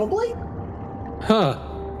 probably. Huh.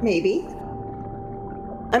 Maybe.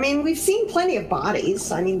 I mean, we've seen plenty of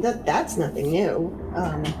bodies. I mean, that's nothing new.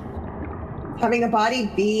 Having a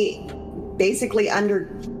body be basically under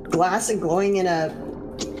glass and glowing in a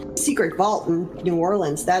secret vault in New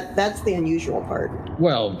Orleans, that's the unusual part.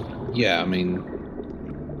 Well, yeah, I mean,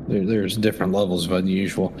 there's different levels of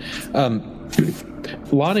unusual.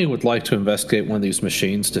 Lonnie would like to investigate one of these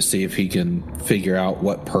machines to see if he can figure out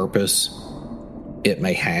what purpose it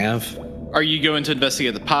may have. Are you going to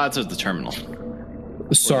investigate the pods or the terminal?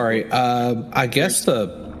 Sorry, I guess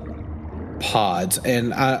the pods,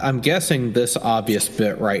 and I'm guessing this obvious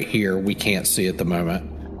bit right here we can't see at the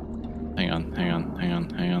moment. Hang on.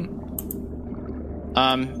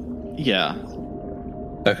 Yeah.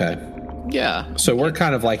 Okay. Yeah. So we're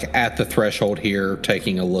kind of like at the threshold here,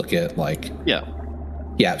 taking a look at like. Yeah.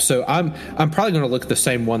 So I'm probably going to look at the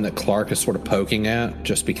same one that Clark is sort of poking at,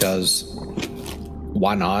 just because.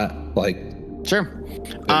 Why not? Like. Sure.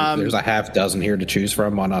 There's a half dozen here to choose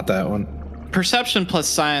from. Why not that one? Perception plus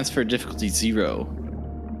science for difficulty 0.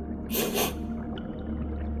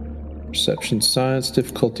 Perception, science,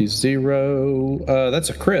 difficulty 0. That's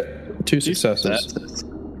a crit. 2 successes.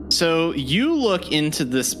 So you look into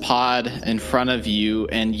this pod in front of you,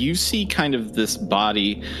 and you see kind of this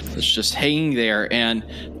body that's just hanging there, and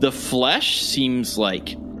the flesh seems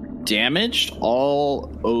like damaged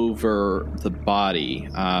all over the body.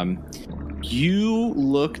 You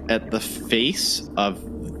look at the face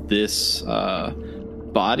of this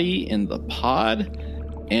body in the pod,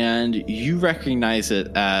 and you recognize it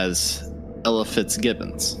as Ella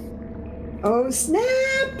Fitzgibbons. Oh,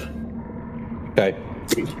 snap! Okay.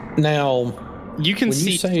 Now, you can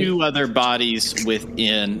see 2 other bodies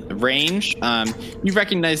within range. You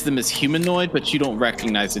recognize them as humanoid, but you don't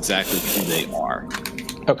recognize exactly who they are.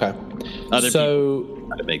 Okay. Other people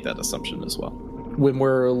try to make that assumption as well. When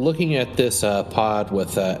we're looking at this pod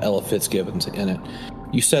with Ella Fitzgibbons in it,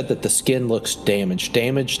 you said that the skin looks damaged.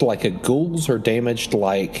 Damaged like a ghoul's or damaged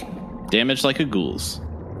like... Damaged like a ghoul's.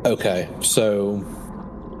 Okay, so...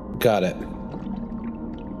 Got it.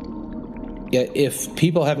 Yeah, if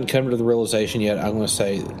people haven't come to the realization yet, I'm going to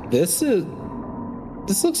say this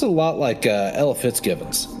looks a lot like Ella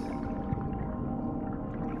Fitzgibbons.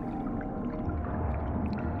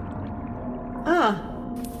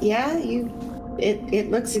 Yeah,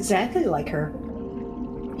 it looks exactly like her.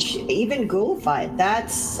 Even ghoulified.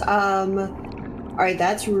 That's all right,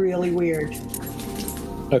 that's really weird.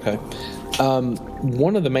 Okay.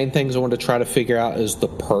 One of the main things I want to try to figure out is the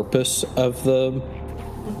purpose of the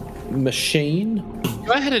machine.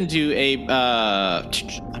 Go ahead and do a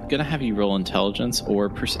I'm gonna have you roll intelligence,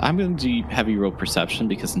 or I'm gonna have you roll perception,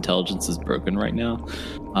 because intelligence is broken right now.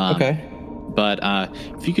 Okay. But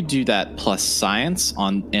if you could do that plus science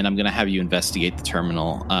and I'm going to have you investigate the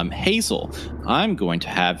terminal. Hazel, I'm going to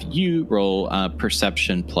have you roll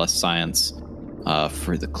perception plus science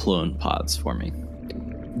for the clone pods for me.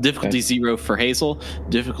 Difficulty 0 for Hazel.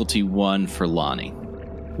 Difficulty 1 for Lonnie.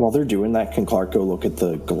 While they're doing that, can Clark go look at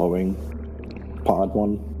the glowing pod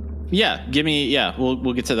one? Yeah,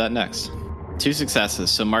 we'll get to that next. 2 successes,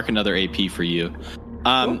 so mark another AP for you.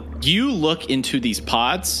 You look into these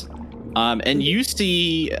pods, and you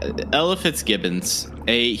see Ella Fitzgibbons,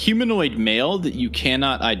 a humanoid male that you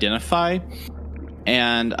cannot identify,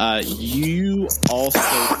 and you also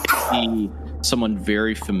see someone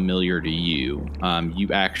very familiar to you.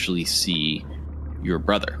 You actually see your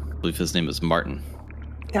brother. I believe his name is Martin.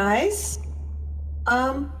 Guys,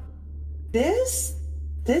 this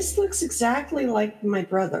looks exactly like my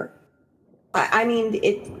brother. I mean,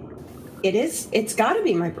 it's got to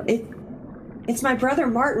be my brother. It's my brother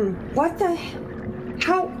Martin. What the?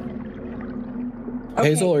 How?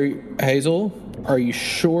 Okay. Hazel, are you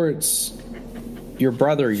sure it's your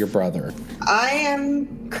brother? I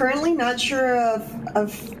am currently not sure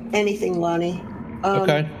of anything, Lonnie.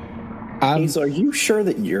 Okay. Hazel, are you sure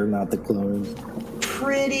that you're not the clone?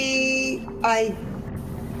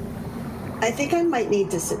 I think I might need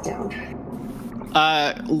to sit down.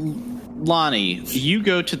 Lonnie, you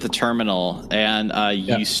go to the terminal and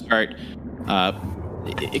you start.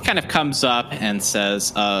 It kind of comes up and says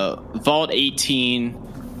Vault 18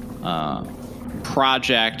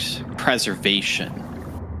 Project Preservation.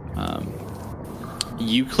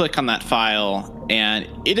 You click on that file and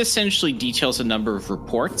it essentially details a number of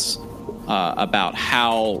reports about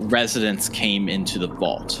how residents came into the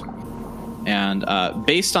vault. And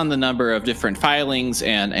based on the number of different filings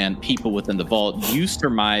and people within the vault, you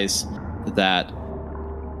surmise that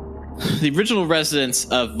the original residents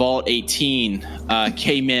of Vault 18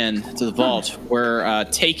 came in to the vault, were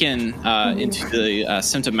taken into the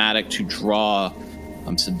symptomatic to draw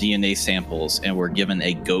some DNA samples, and were given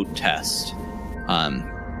a goat test.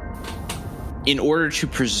 In order to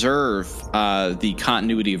preserve the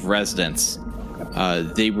continuity of residents,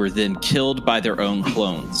 they were then killed by their own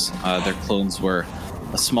clones. Their clones were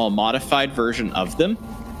a small modified version of them.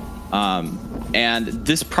 And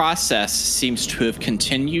this process seems to have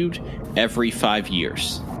continued every 5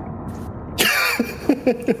 years.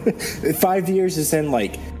 5 years is in,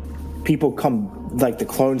 like, people come, like, the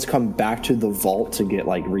clones come back to the vault to get,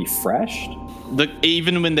 like, refreshed?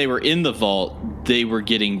 Even when they were in the vault, they were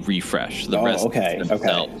getting refreshed. The residents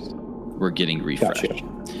themselves were getting refreshed. Gotcha.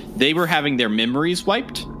 They were having their memories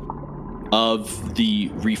wiped of the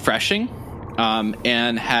refreshing,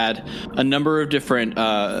 and had a number of different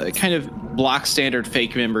kind of block standard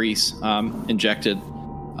fake memories injected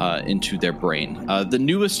into their brain. The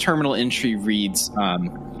newest terminal entry reads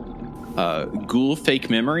Ghoul fake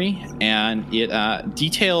memory, and it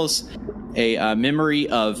details a memory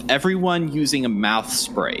of everyone using a mouth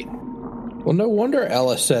spray. Well, no wonder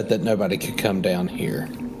Ella said that nobody could come down here.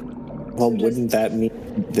 Well, wouldn't that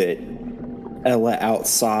mean that Ella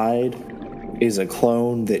outside is a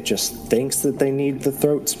clone that just thinks that they need the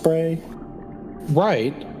throat spray?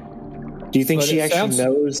 Right. Do you think she actually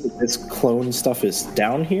knows that this clone stuff is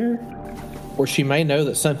down here? Or she may know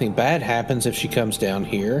that something bad happens if she comes down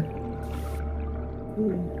here.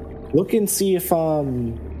 Look and see if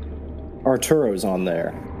Arturo's on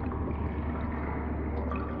there.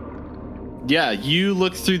 Yeah, you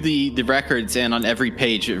look through the records, and on every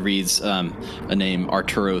page it reads a name,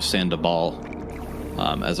 Arturo Sandoval,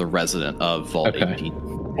 as a resident of Vault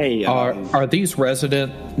 18. Hey, are these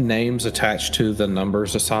resident names attached to the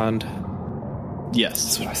numbers assigned?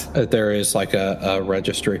 Yes. There is like a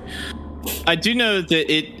registry. I do know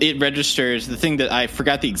that it registers the thing that I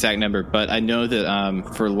forgot the exact number, but I know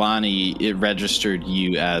that for Lonnie, it registered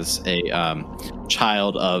you as a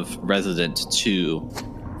child of resident 2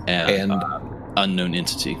 and unknown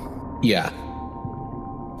entity. Yeah.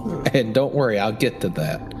 And don't worry, I'll get to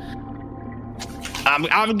that.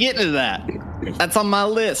 I'm getting to that. That's on my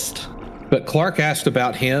list. But Clark asked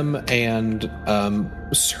about him and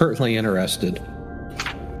certainly interested.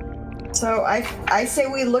 So I say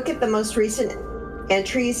we look at the most recent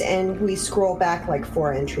entries and we scroll back like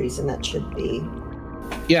 4 entries, and that should be...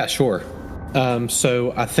 Yeah, sure.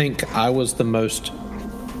 So I think I was the most...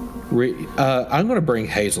 I'm going to bring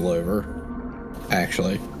Hazel over,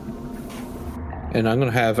 actually. And I'm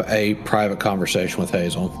going to have a private conversation with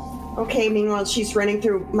Hazel. Okay, meanwhile, she's running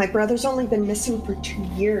through... My brother's only been missing for 2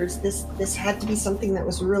 years. This had to be something that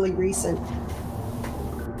was really recent.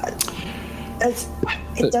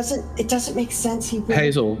 It doesn't make sense.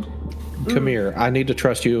 Hazel, come here. I need to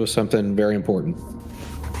trust you with something very important.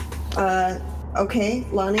 Okay,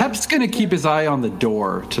 Lonnie. Pep's gonna keep his eye on the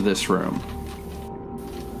door to this room.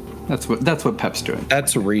 That's what Pep's doing.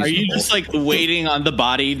 That's reasonable. Are you just like waiting on the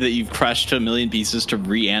body that you've crushed to a million pieces to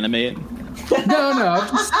reanimate? No,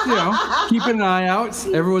 just, keeping an eye out.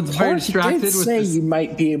 Everyone's very distracted did with say this. you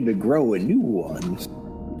might be able to grow a new one.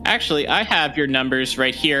 Actually, I have your numbers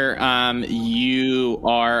right here. You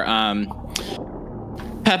are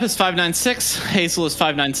Pep is 596, Hazel is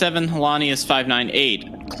 597, Lonnie is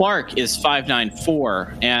 598, Clark is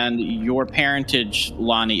 594, and your parentage,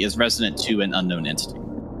 Lonnie, is resident to an unknown entity.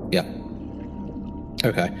 Yep.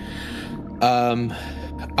 Okay.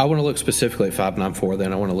 I want to look specifically at 594.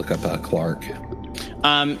 Then I want to look up Clark.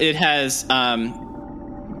 It has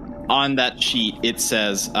on that sheet. It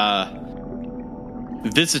says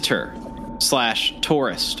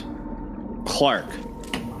visitor/tourist Clark,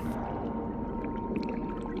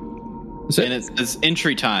 and it says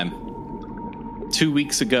entry time 2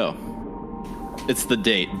 weeks ago. It's the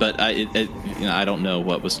date, but I don't know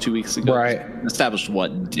what was 2 weeks ago. Right. Established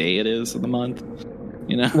what day it is of the month.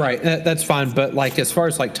 Right. That's fine. But as far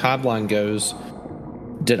as timeline goes,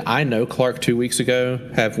 did I know Clark 2 weeks ago?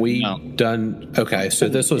 Have we done? Okay, so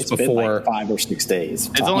this was before been 5 or 6 days.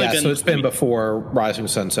 It's only been, so it's been before Rising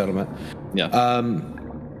Sun Settlement. Yeah.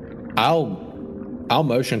 I'll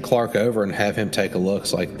motion Clark over and have him take a look.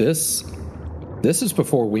 It's like this is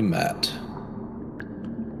before we met.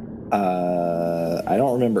 I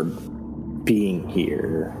don't remember being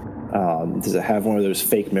here. Does it have one of those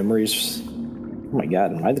fake memories? Oh my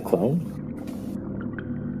god, am I the clone?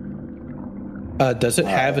 Does it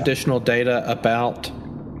have additional data about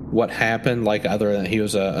what happened, other than he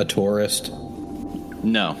was a tourist?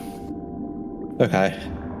 No. Okay.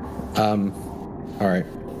 All right.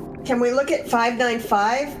 Can we look at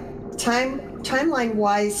 595? Timeline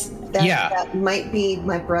wise, that might be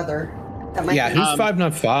my brother. That might be. Who's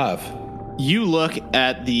 595? You look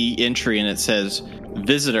at the entry and it says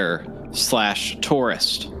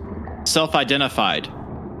visitor/tourist. Self-identified,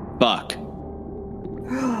 Buck.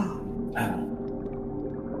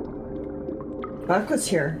 Buck was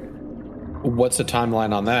here. What's the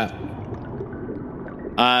timeline on that?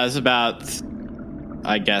 It's about,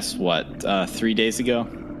 I guess, 3 days ago?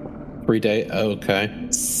 3 days? Okay.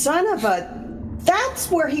 Son of a... That's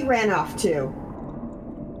where he ran off to.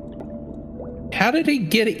 How did he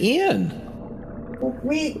get in?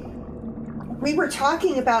 We were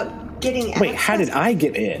talking about getting... Wait, how did I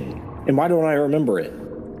get in? And why don't I remember it?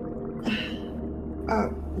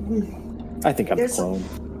 I think I'm the clone.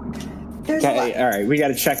 Okay, all right, we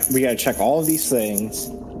gotta check all of these things.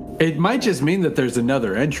 It might just mean that there's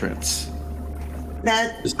another entrance.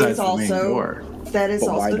 That is besides the main also door. that is But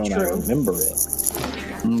why also don't I true. remember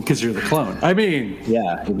it? Because you're the clone. I mean,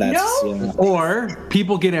 Yeah, that's No. or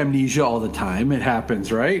people get amnesia all the time. It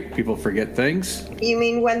happens, right? People forget things. You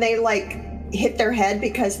mean when they hit their head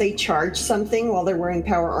because they charged something while they're wearing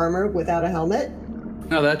power armor without a helmet?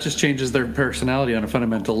 No, that just changes their personality on a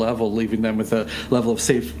fundamental level, leaving them with a level of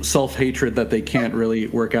self-hatred that they can't really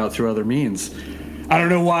work out through other means. I don't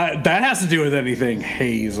know why that has to do with anything,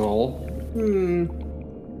 Hazel.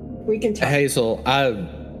 We can talk. Hazel,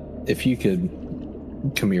 if you could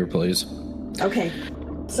come here, please. Okay.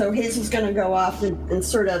 So Hazel's going to go off and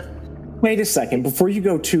sort of... Wait a second, before you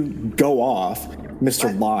go off,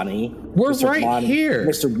 Mr. Lonnie. We're Mr. right Lonnie, here.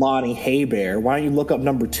 Mr. Lonnie Haybear. Why don't you look up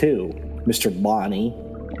number 2, Mr. Lonnie?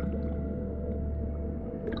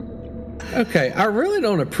 Okay, I really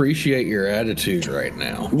don't appreciate your attitude right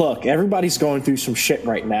now. Look, everybody's going through some shit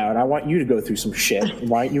right now, and I want you to go through some shit.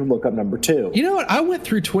 Why don't you look up number 2? You know what? I went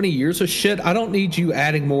through 20 years of shit. I don't need you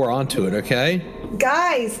adding more onto it, okay?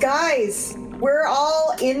 Guys, we're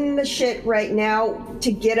all in the shit right now.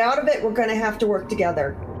 To get out of it, we're going to have to work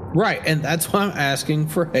together. Right, and that's why I'm asking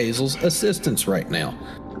for Hazel's assistance right now.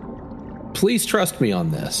 Please trust me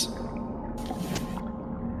on this.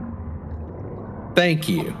 Thank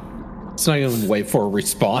you. It's not going to wait for a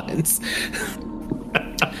response.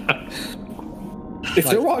 If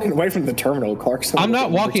they're walking away from the terminal, Clark's... I'm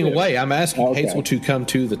not walking away. I'm asking Okay. Hazel to come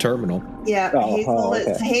to the terminal. Yeah, Hazel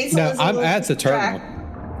is No, a I'm little at the terminal.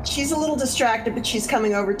 She's a little distracted, but she's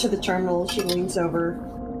coming over to the terminal. She leans over.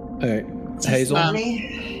 All right. Hazel,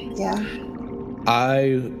 Lonnie? Yeah.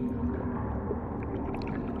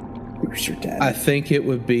 Who's your dad? I think it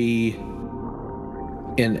would be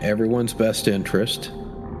in everyone's best interest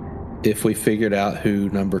if we figured out who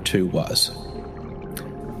number 2 was.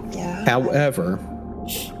 Yeah. However,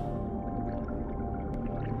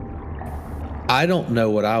 I don't know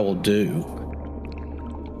what I will do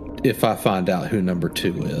if I find out who number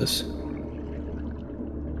 2 is.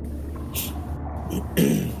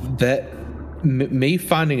 That me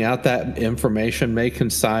finding out that information may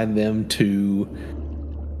consign them to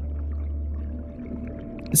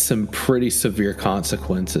some pretty severe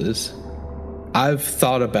consequences. I've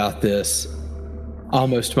thought about this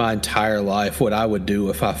almost my entire life what I would do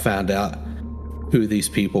if I found out who these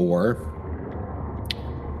people were.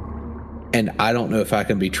 And I don't know if I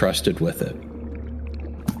can be trusted with it.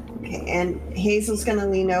 Okay, and Hazel's going to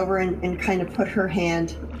lean over and kind of put her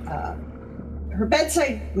hand. Her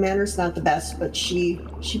bedside manner's not the best, but she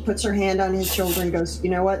puts her hand on his shoulder and goes, "You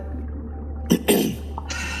know what?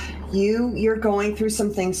 You're going through some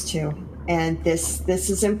things too, and this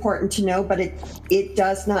is important to know. But it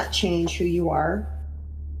does not change who you are.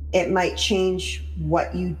 It might change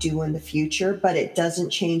what you do in the future, but it doesn't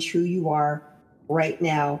change who you are right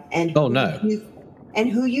now. And and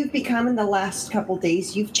who you've become in the last couple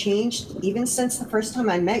days. You've changed even since the first time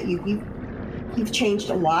I met you. You've changed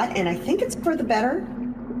a lot, and I think it's for the better.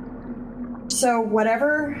 So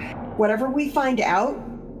whatever we find out,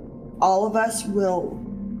 all of us will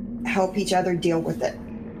help each other deal with it."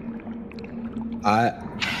 I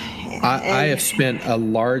have spent a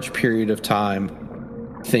large period of time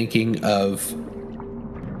thinking of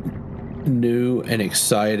new and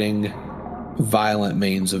exciting, violent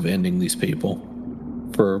means of ending these people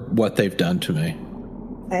for what they've done to me.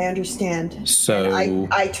 I understand. So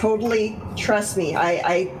I totally, trust me,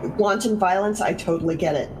 I wanton violence, I totally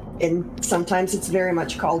get it. And sometimes it's very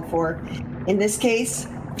much called for. In this case,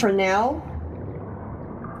 for now,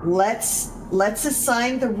 let's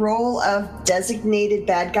assign the role of designated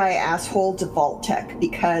bad guy asshole to Vault Tech,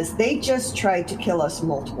 because they just tried to kill us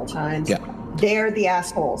multiple times. Yeah. They're the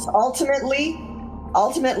assholes. Ultimately,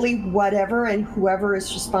 whatever and whoever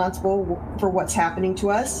is responsible for what's happening to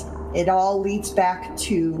us, it all leads back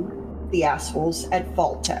to the assholes at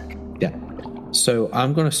Vault Tech. Yeah. So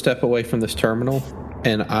I'm going to step away from this terminal,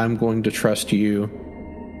 and I'm going to trust you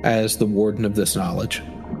as the warden of this knowledge.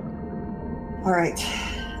 All right.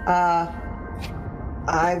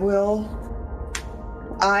 I will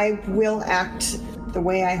act the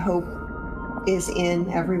way I hope is in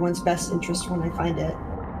everyone's best interest when I find it.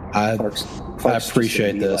 I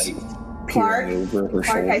appreciate this. Clark,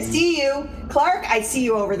 I see you. Clark, I see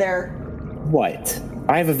you over there. What?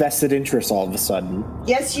 I have a vested interest all of a sudden.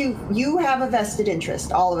 Yes, you have a vested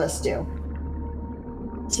interest. All of us do.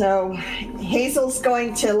 So Hazel's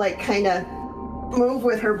going to kind of move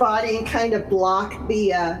with her body and kind of block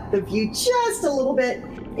the view just a little bit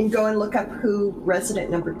and go and look up who resident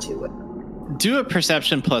number 2 is. Do a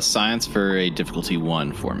perception plus science for a difficulty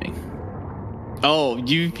 1 for me. Oh,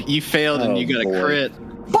 you failed and you got a crit.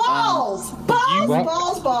 Balls!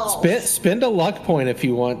 Balls! Spend a luck point if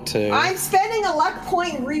you want to. I'm spending a luck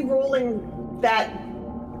point re-rolling that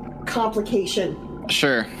complication.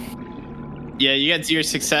 Sure. Yeah, you got 0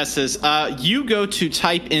 successes. You go to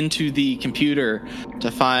type into the computer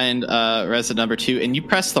to find resident number 2, and you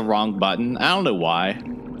press the wrong button. I don't know why.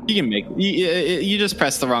 You just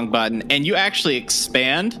press the wrong button, and you actually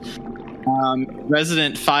expand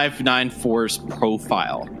resident 594's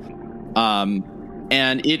profile.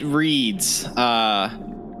 And it reads,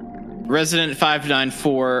 Resident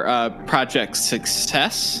 594 project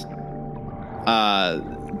success.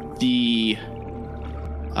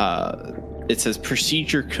 It says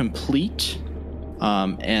procedure complete,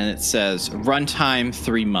 and it says runtime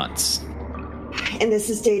 3 months. And this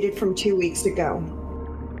is dated from 2 weeks ago.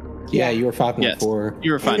 Yeah, you were 594. Yes,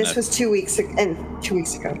 you were fine. And this was 2 weeks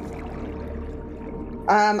ago.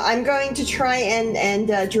 I'm going to try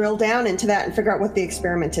and drill down into that and figure out what the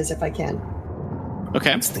experiment is if I can.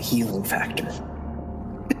 Okay. It's the healing factor.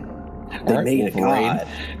 They made a god.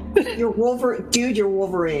 You're Wolverine. Dude, you're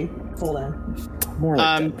Wolverine. Hold on. More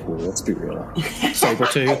like Deadpool, let's be real.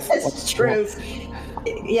 Sabretooth. That's true.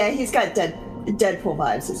 Yeah, he's got Deadpool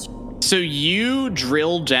vibes. So you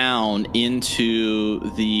drill down into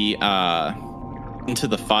the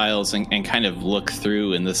files and kind of look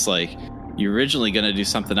through in this, you're originally going to do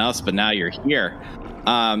something else, but now you're here.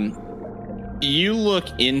 You look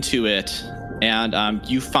into it, and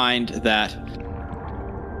you find that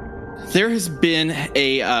there has been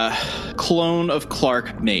a clone of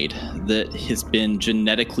Clark made that has been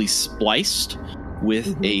genetically spliced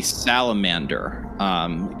with a salamander,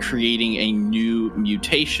 creating a new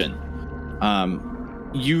mutation.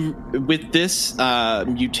 With this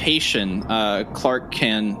mutation, Clark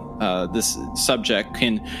this subject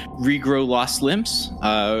can regrow lost limbs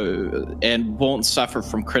and won't suffer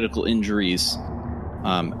from critical injuries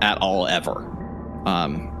at all ever.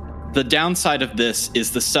 The downside of this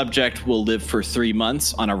is the subject will live for 3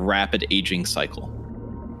 months on a rapid aging cycle.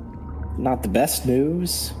 Not the best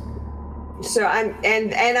news. So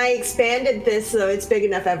I expanded this so it's big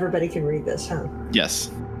enough everybody can read this, huh?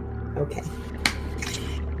 Yes. Okay.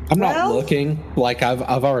 I'm not looking.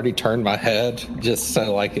 I've already turned my head just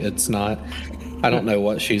so it's not. I don't know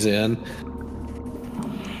what she's in.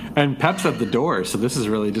 And Pep's at the door, so this is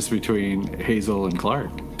really just between Hazel and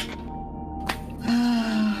Clark.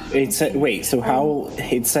 It said, wait, so how,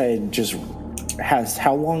 it said just has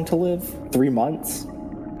how long to live? 3 months?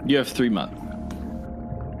 You have 3 months.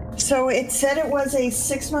 So it said it was a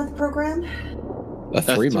 6-month program? A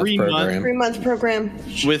 3-month program. 3-month program.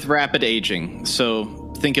 With rapid aging. So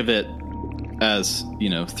think of it as,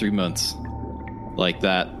 3 months. Like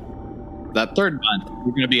that. That third month,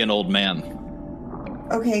 you're going to be an old man.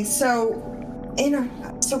 Okay, so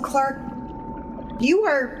Clark, you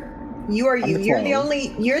are you. You're the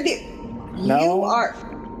only. You're the. No, you are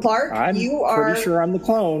Clark. I'm pretty sure I'm the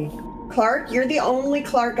clone. Clark, you're the only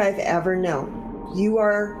Clark I've ever known. You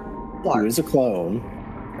are Clark. Who is a clone,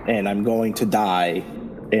 and I'm going to die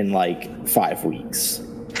in like 5 weeks.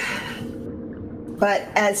 But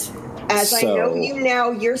as I know you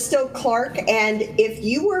now, you're still Clark, and if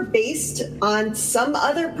you were based on some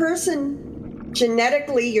other person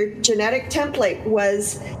genetically, your genetic template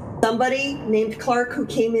was somebody named Clark who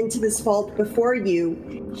came into this vault before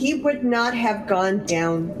you, he would not have gone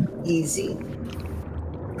down easy.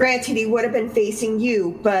 Granted, he would have been facing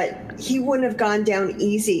you, but he wouldn't have gone down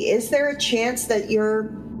easy. Is there a chance that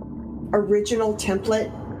your original template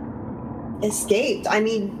escaped? I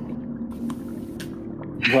mean...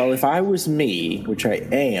 Well, if I was me, which I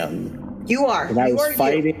am... You are. And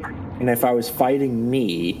if I was fighting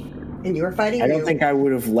me... And you were fighting I don't think I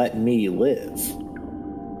would have let me live.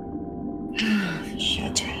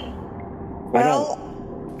 Shit. I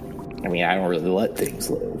don't really let things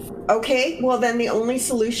live. Okay, well then the only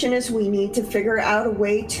solution is we need to figure out a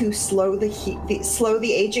way to slow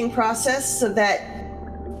the aging process so that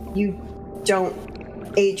you don't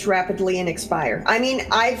age rapidly and expire. I mean,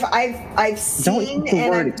 I've seen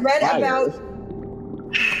and I've read about.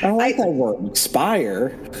 I don't like that word,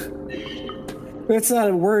 expire. That's not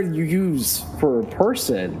a word you use for a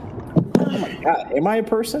person. Oh my god, am I a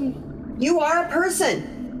person? You are a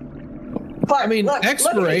person. Clark, I mean,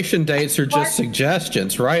 expiration dates are just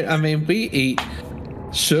suggestions, right? I mean, we eat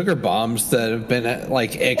sugar bombs that have been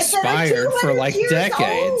expired for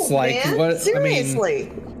decades. Old, man. What? Seriously.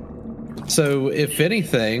 I mean, so if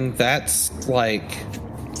anything, that's like.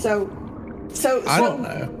 So I don't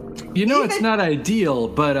know. It's not ideal,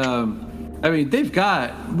 but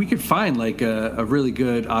we could find like a really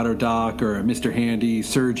good auto doc or a Mr. Handy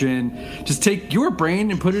surgeon. Just take your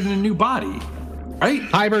brain and put it in a new body, right?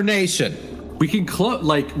 Hibernation. We can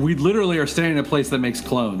we literally are staying in a place that makes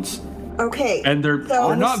clones. Okay. And they're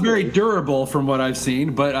not very durable from what I've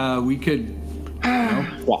seen, but we could.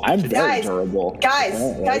 Well, I'm very durable. Guys.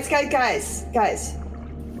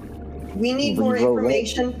 We need more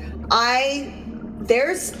information. I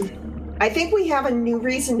think we have a new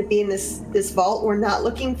reason to be in this vault. We're not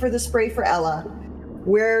looking for the spray for Ella.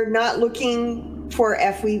 We're not looking for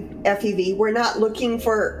FEV. We're not looking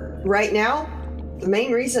for right now. The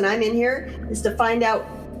main reason I'm in here is to find out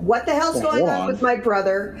what the hell's going on with my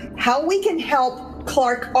brother, how we can help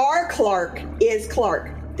Clark. Our Clark is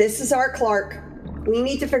Clark. This is our Clark. We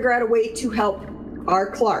need to figure out a way to help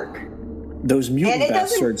our Clark. Those mutant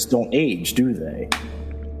bastards don't age, do they?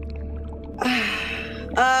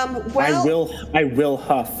 Well, I will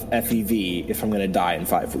huff FEV if I'm going to die in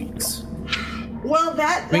 5 weeks. Well,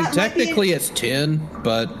 that might technically it's 10,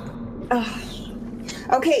 but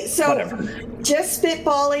okay. So, whatever. Just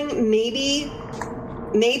spitballing. Maybe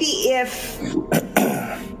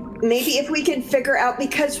if we could figure out,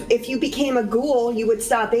 because if you became a ghoul, you would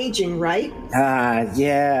stop aging, right?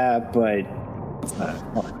 Yeah, but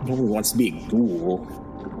nobody wants to be a ghoul.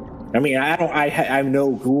 I mean, I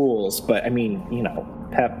know ghouls, but I mean,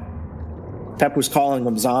 Pep was calling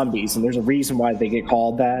them zombies, and there's a reason why they get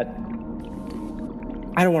called that.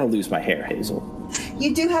 I don't want to lose my hair, Hazel.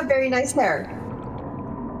 You do have very nice hair.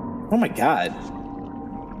 Oh my god.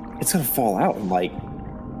 It's gonna fall out in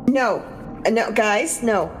No, guys,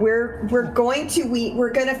 no. We're going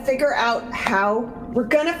to figure out how we're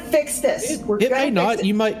gonna fix this. It may not.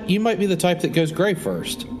 You might be the type that goes gray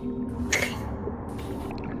first.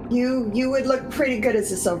 You would look pretty good as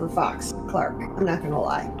a silver fox, Clark. I'm not gonna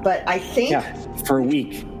lie, but I think for a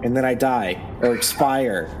week and then I die or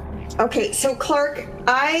expire. Okay, so Clark,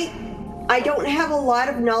 I don't have a lot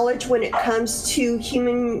of knowledge when it comes to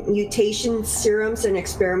human mutation serums and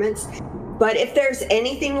experiments, but if there's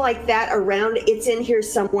anything like that around, it's in here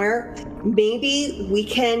somewhere. Maybe we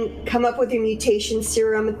can come up with a mutation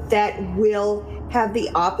serum that will have the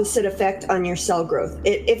opposite effect on your cell growth.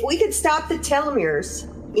 If we could stop the telomeres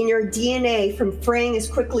in your DNA from fraying as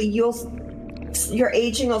quickly, your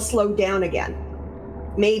aging will slow down again.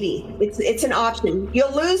 Maybe it's an option.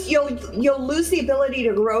 You'll lose the ability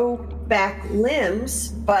to grow back limbs,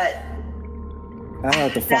 but I don't know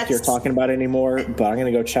what the fuck you're talking about anymore, but I'm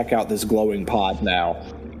gonna go check out this glowing pod now.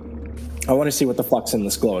 I want to see what the fuck's in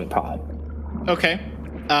this glowing pod. Okay.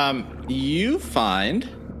 You find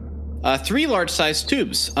 3 large-sized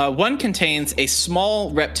tubes. One contains a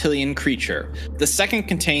small reptilian creature. The second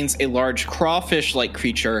contains a large crawfish-like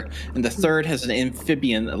creature, and the third has an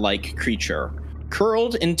amphibian-like creature.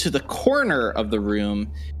 Curled into the corner of the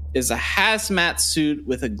room is a hazmat suit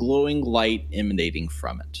with a glowing light emanating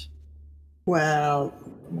from it. Well,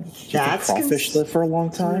 that's crawfish live for a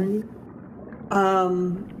long time.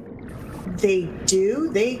 They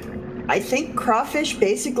do. I think crawfish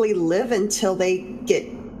basically live until they get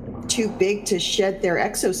too big to shed their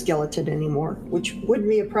exoskeleton anymore, which wouldn't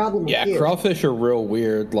be a problem. Yeah, with you. Crawfish are real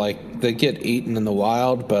weird. Like, they get eaten in the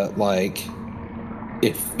wild, but like,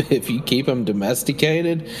 if you keep them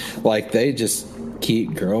domesticated, like, they just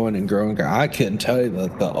keep growing and growing. I couldn't tell you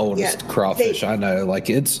the oldest crawfish I know. Like,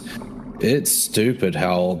 it's stupid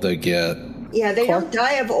how old they get. Yeah, they don't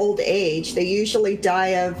die of old age. They usually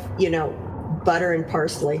die of, butter and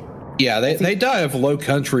parsley. Yeah, they die of low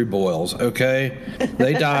country boils, okay?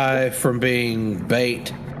 They die from being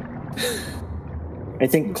bait. I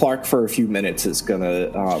think Clark, for a few minutes, is going to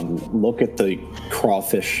look at the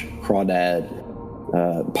crawdad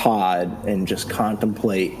pod and just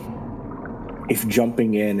contemplate if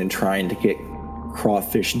jumping in and trying to get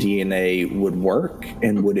crawfish DNA would work,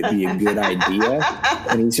 and would it be a good idea?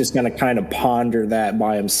 And he's just going to kind of ponder that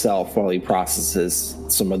by himself while he processes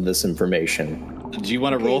some of this information. Do you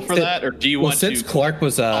want to roll for that, or do you want since to? Clark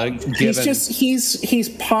was given, he's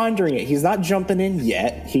pondering it. He's not jumping in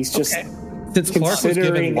yet. He's just since Clark was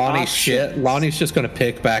giving Lonnie options. shit. Lonnie's just going to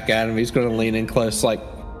pick back at him. He's going to lean in close, like,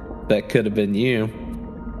 that could have been you.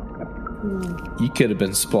 You could have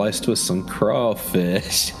been spliced with some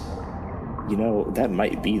crawfish. That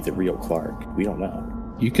might be the real Clark. We don't know.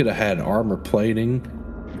 You could have had armor plating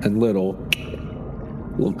and little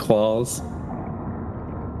claws.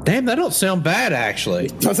 Damn, that don't sound bad, actually.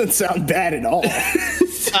 It doesn't sound bad at all.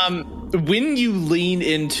 When you lean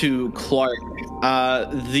into Clark,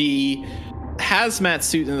 the hazmat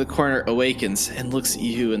suit in the corner awakens and looks at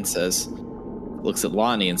you and looks at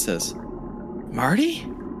Lonnie and says, Marty?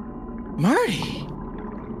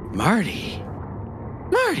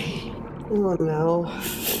 Oh no.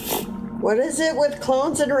 What is it with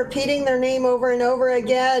clones and repeating their name over and over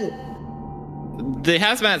again? The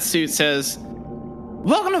hazmat suit says,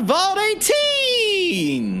 Welcome to Vault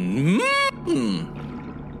 18!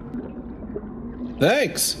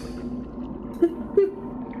 Thanks.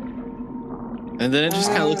 And then it just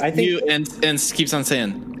kind of looks at you and keeps on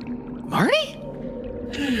saying, Marty?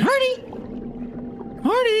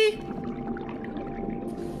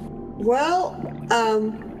 Well,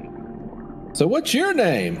 So what's your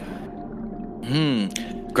name?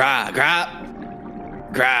 Gra.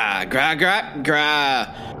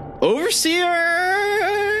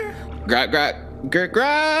 Overseer. Gra.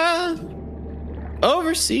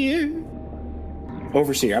 Overseer.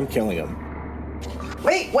 Overseer, I'm killing him.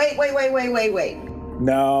 wait.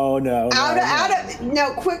 No.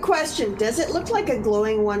 No, quick question. Does it look like a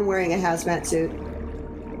glowing one wearing a hazmat suit?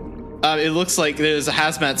 It looks like there's a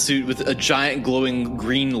hazmat suit with a giant glowing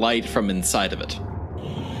green light from inside of it.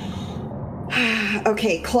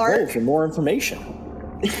 Okay, Clark. For more information.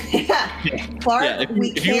 Clark, Yeah,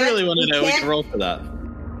 if you really want to know, we can roll for that.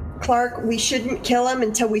 Clark, we shouldn't kill him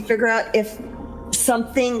until we figure out if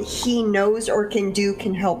something he knows or can do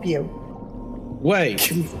can help you.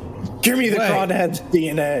 Wait. Give me the crawdad's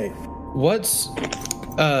DNA. What's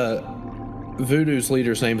Voodoo's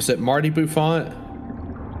leader's name? Is it Marty Buffont?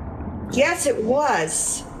 Yes, it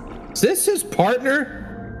was. Is this his partner?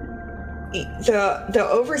 The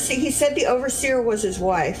overseer. He said the overseer was his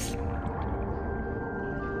wife.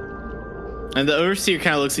 And the overseer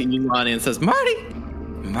kind of looks at you, Lonnie, and says, Marty.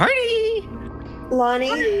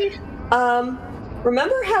 Lonnie.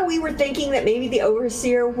 Remember how we were thinking that maybe the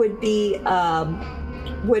overseer would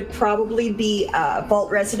probably be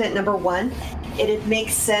vault resident number 1? It'd make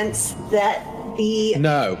sense that the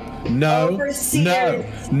overseer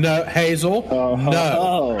Hazel,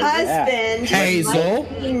 husband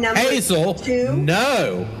Hazel, 2.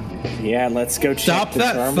 no. Yeah, let's go check Stop the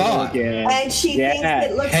that terminal thought. again. And she thinks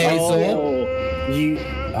it looks Hazel.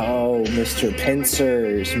 Oh, Mr.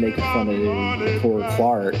 Pincers making fun of poor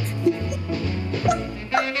Clark.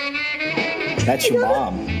 That's your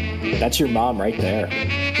mom. That's your mom right there.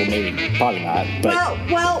 Well, maybe, probably not. But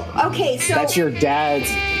well, okay, so that's your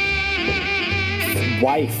dad's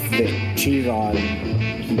wife that he cheated on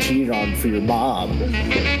for your mom.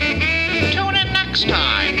 Tune in next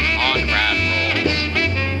time on Rad